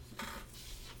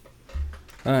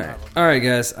 All right,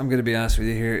 guys. I'm gonna be honest with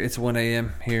you here. It's 1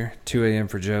 a.m. here, 2 a.m.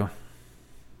 for Joe.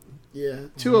 Yeah,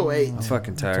 208. I'm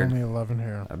fucking it's tired. only 11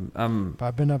 here. I'm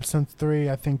I've been up since 3.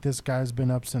 I think this guy's been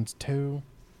up since 2.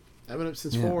 I've been up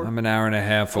since yeah, 4. I'm an hour and a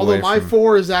half Although away my from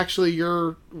 4 is actually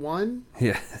your 1.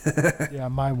 Yeah. Yeah,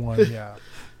 my one. Yeah.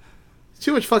 It's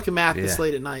too much fucking math Yeah. this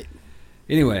late at night.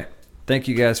 Anyway, thank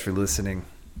you guys for listening.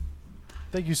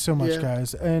 Thank you so much, Yeah.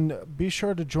 guys. And be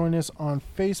sure to join us on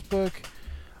Facebook,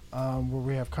 where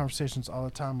we have conversations all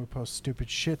the time. We post stupid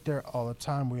shit there all the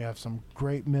time. We have some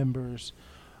great members.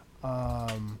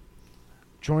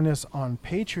 Join us on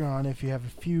Patreon if you have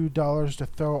a few dollars to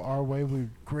throw our way. We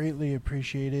greatly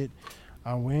appreciate it.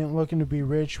 We ain't looking to be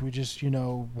rich. We just,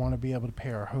 want to be able to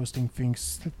pay our hosting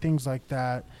fees, things like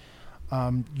that.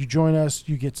 You join us,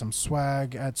 you get some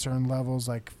swag at certain levels.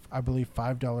 Like I believe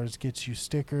 $5 gets you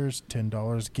stickers,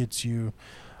 $10 gets you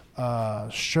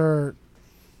shirt.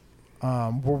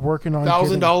 We're working on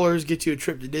 $1,000 gets you a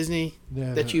trip to Disney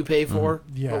Yeah, that you pay for.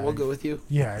 Yeah. But we'll go with you.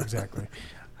 Yeah, exactly.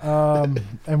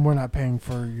 And we're not paying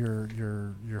for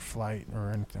your flight or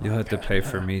anything. You'll like have to pay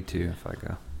for me too if I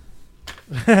go.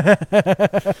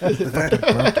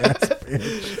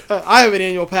 I have an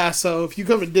annual pass, so if you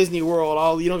come to Disney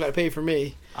World, you don't got to pay for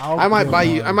me. I might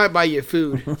buy you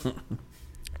food.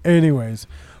 Anyways,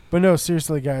 but no,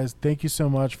 seriously, guys, thank you so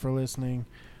much for listening.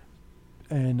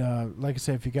 And like I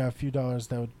said, if you got a few dollars,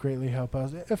 that would greatly help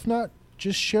us. If not,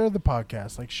 just share the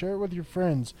podcast. Like share it with your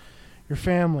friends, your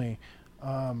family.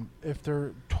 If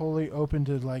they're totally open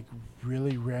to like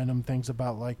really random things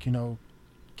about like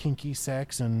kinky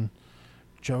sex and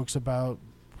jokes about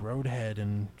Roadhead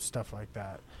and stuff like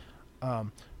that.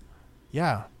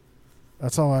 Yeah,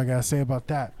 that's all I gotta say about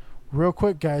that. Real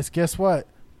quick, guys, guess what?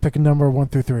 Pick a number 1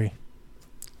 through 3.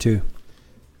 2.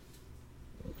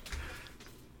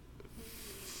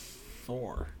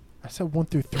 4. I said 1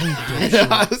 through 3.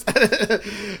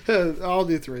 dipshit. I'll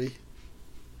do 3.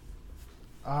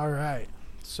 All right.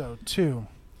 So 2.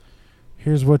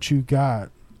 Here's what you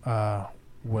got.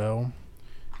 Will,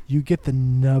 you get the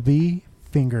nubby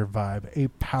finger vibe, a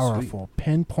powerful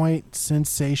pinpoint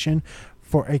sensation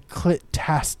for a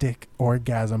clit-tastic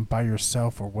orgasm by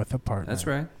yourself or with a partner. That's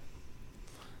right.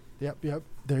 Yep.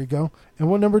 There you go. And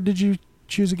what number did you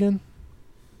choose again?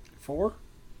 4?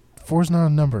 4's not a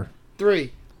number.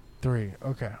 3. 3.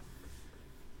 Okay.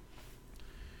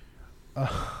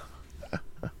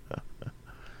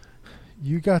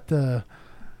 You got the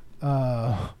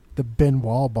Ben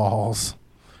Wall balls.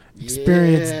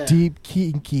 Experience deep,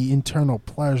 kinky internal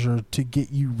pleasure to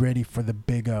get you ready for the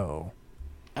big O.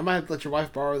 I might have to let your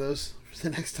wife borrow those for the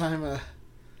next time.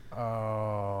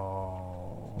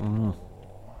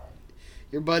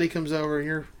 Your buddy comes over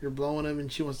and you're blowing him,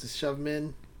 and she wants to shove him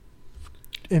in.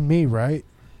 And me, right?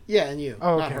 Yeah, and you.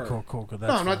 Oh, not okay, her. cool. That's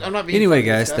No, I'm not being Anyway,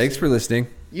 fucking guys, disgusting. thanks for listening.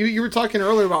 You were talking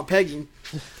earlier about pegging.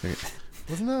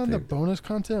 Wasn't that on the bonus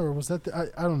content, or was that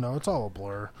I don't know. It's all a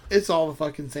blur. It's all the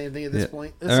fucking same thing at this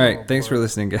point. It's All right, all a thanks blur. for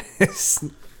listening, guys.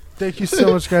 Thank you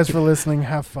so much, guys, for listening.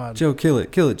 Have fun. Joe, kill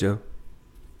it, Joe.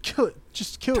 Kill it.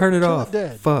 Just kill it. Turn it Kill off.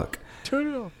 dead. Fuck.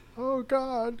 Turn it off. Oh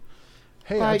God.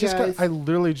 Hey, Bye, guys. I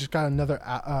literally just got another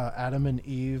Adam and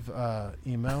Eve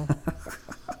email.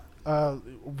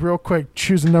 Real quick,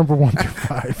 choose a number 1 through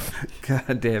 5.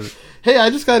 God damn it. Hey, I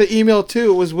just got an email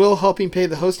too. It was Will helping pay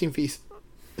the hosting fees.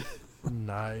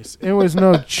 Nice. Anyways,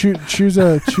 no, choose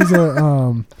a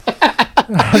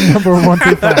number 1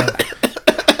 through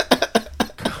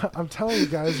 5. I'm telling you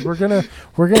guys, we're gonna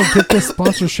get this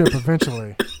sponsorship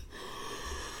eventually.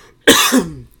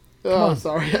 Oh,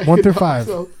 sorry. 1 through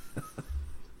 5.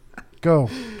 Go,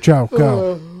 Joe.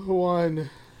 Go. 1.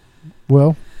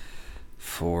 Will.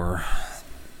 4.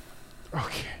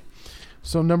 Okay.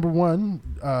 So number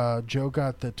 1, Joe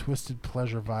got the Twisted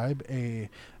Pleasure vibe.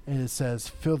 And it says,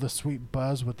 feel the sweet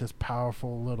buzz with this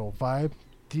powerful little vibe.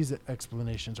 These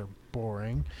explanations are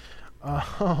boring.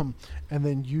 And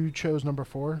then you chose number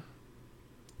 4.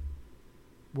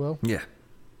 Will? Yeah.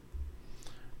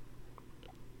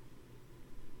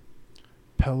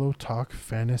 Pillow Talk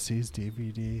Fantasies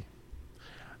DVD.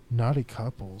 Naughty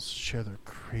couples share their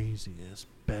craziest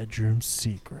bedroom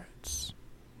secrets.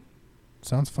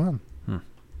 Sounds fun.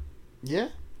 Yeah.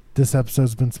 This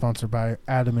episode's been sponsored by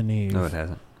Adam and Eve. No, it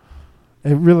hasn't.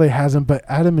 It really hasn't, but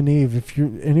Adam and Eve, if you're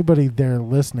anybody there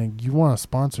listening, you want to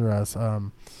sponsor us,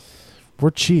 we're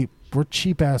cheap. We're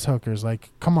cheap ass hookers. Like,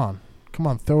 come on,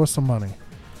 throw us some money.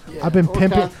 Yeah. I've been Or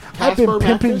pimping Casper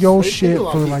mattress. your They do shit a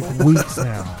lot for of like people. weeks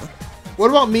now. What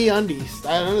about Me Undies?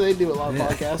 I know they do a lot of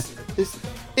podcasts. Just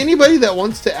anybody that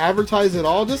wants to advertise at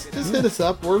all, just hit us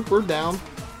up. We're down.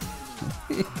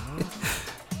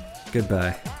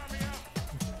 Goodbye.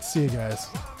 See you guys.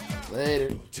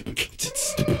 Later.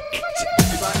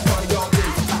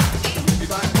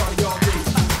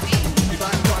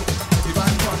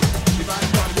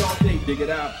 Dig it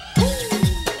out.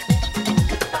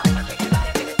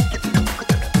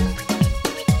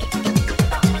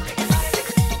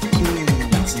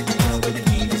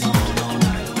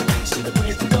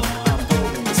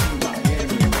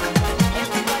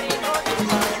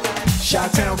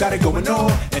 Chi-town got it going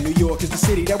on, and New York is the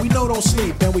city that we know don't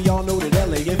sleep. And we all know that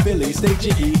LA and Philly stay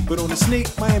jiggy, but on the sneak,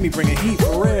 Miami bringing heat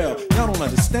for real. Y'all don't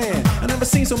understand. I never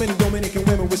seen so many Dominican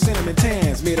women with cinnamon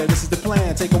tans. Mira, this is the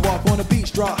plan. Take a walk on the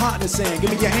beach, draw hot in the sand.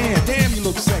 Give me your hand, damn you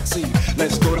look sexy.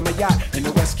 Let's go to my yacht in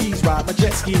the West Keys, ride my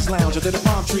jet skis, lounge under the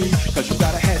palm trees. Cause you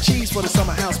gotta have cheese for the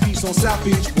summer house piece on South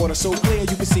Beach. Water so clear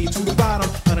you can see to the bottom.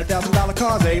 $100,000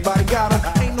 cars, everybody got 'em.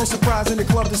 Ain't no surprise in the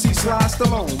club to see Sly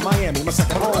Stallone. Miami, my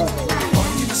second home.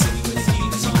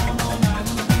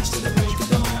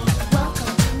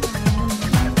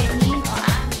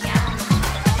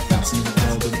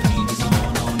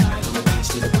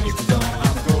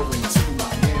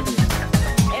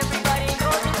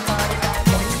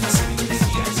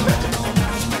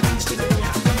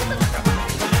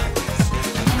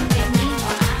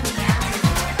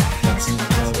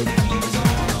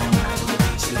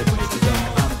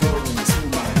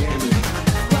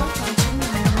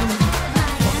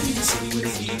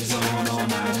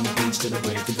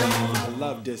 I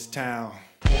love this town.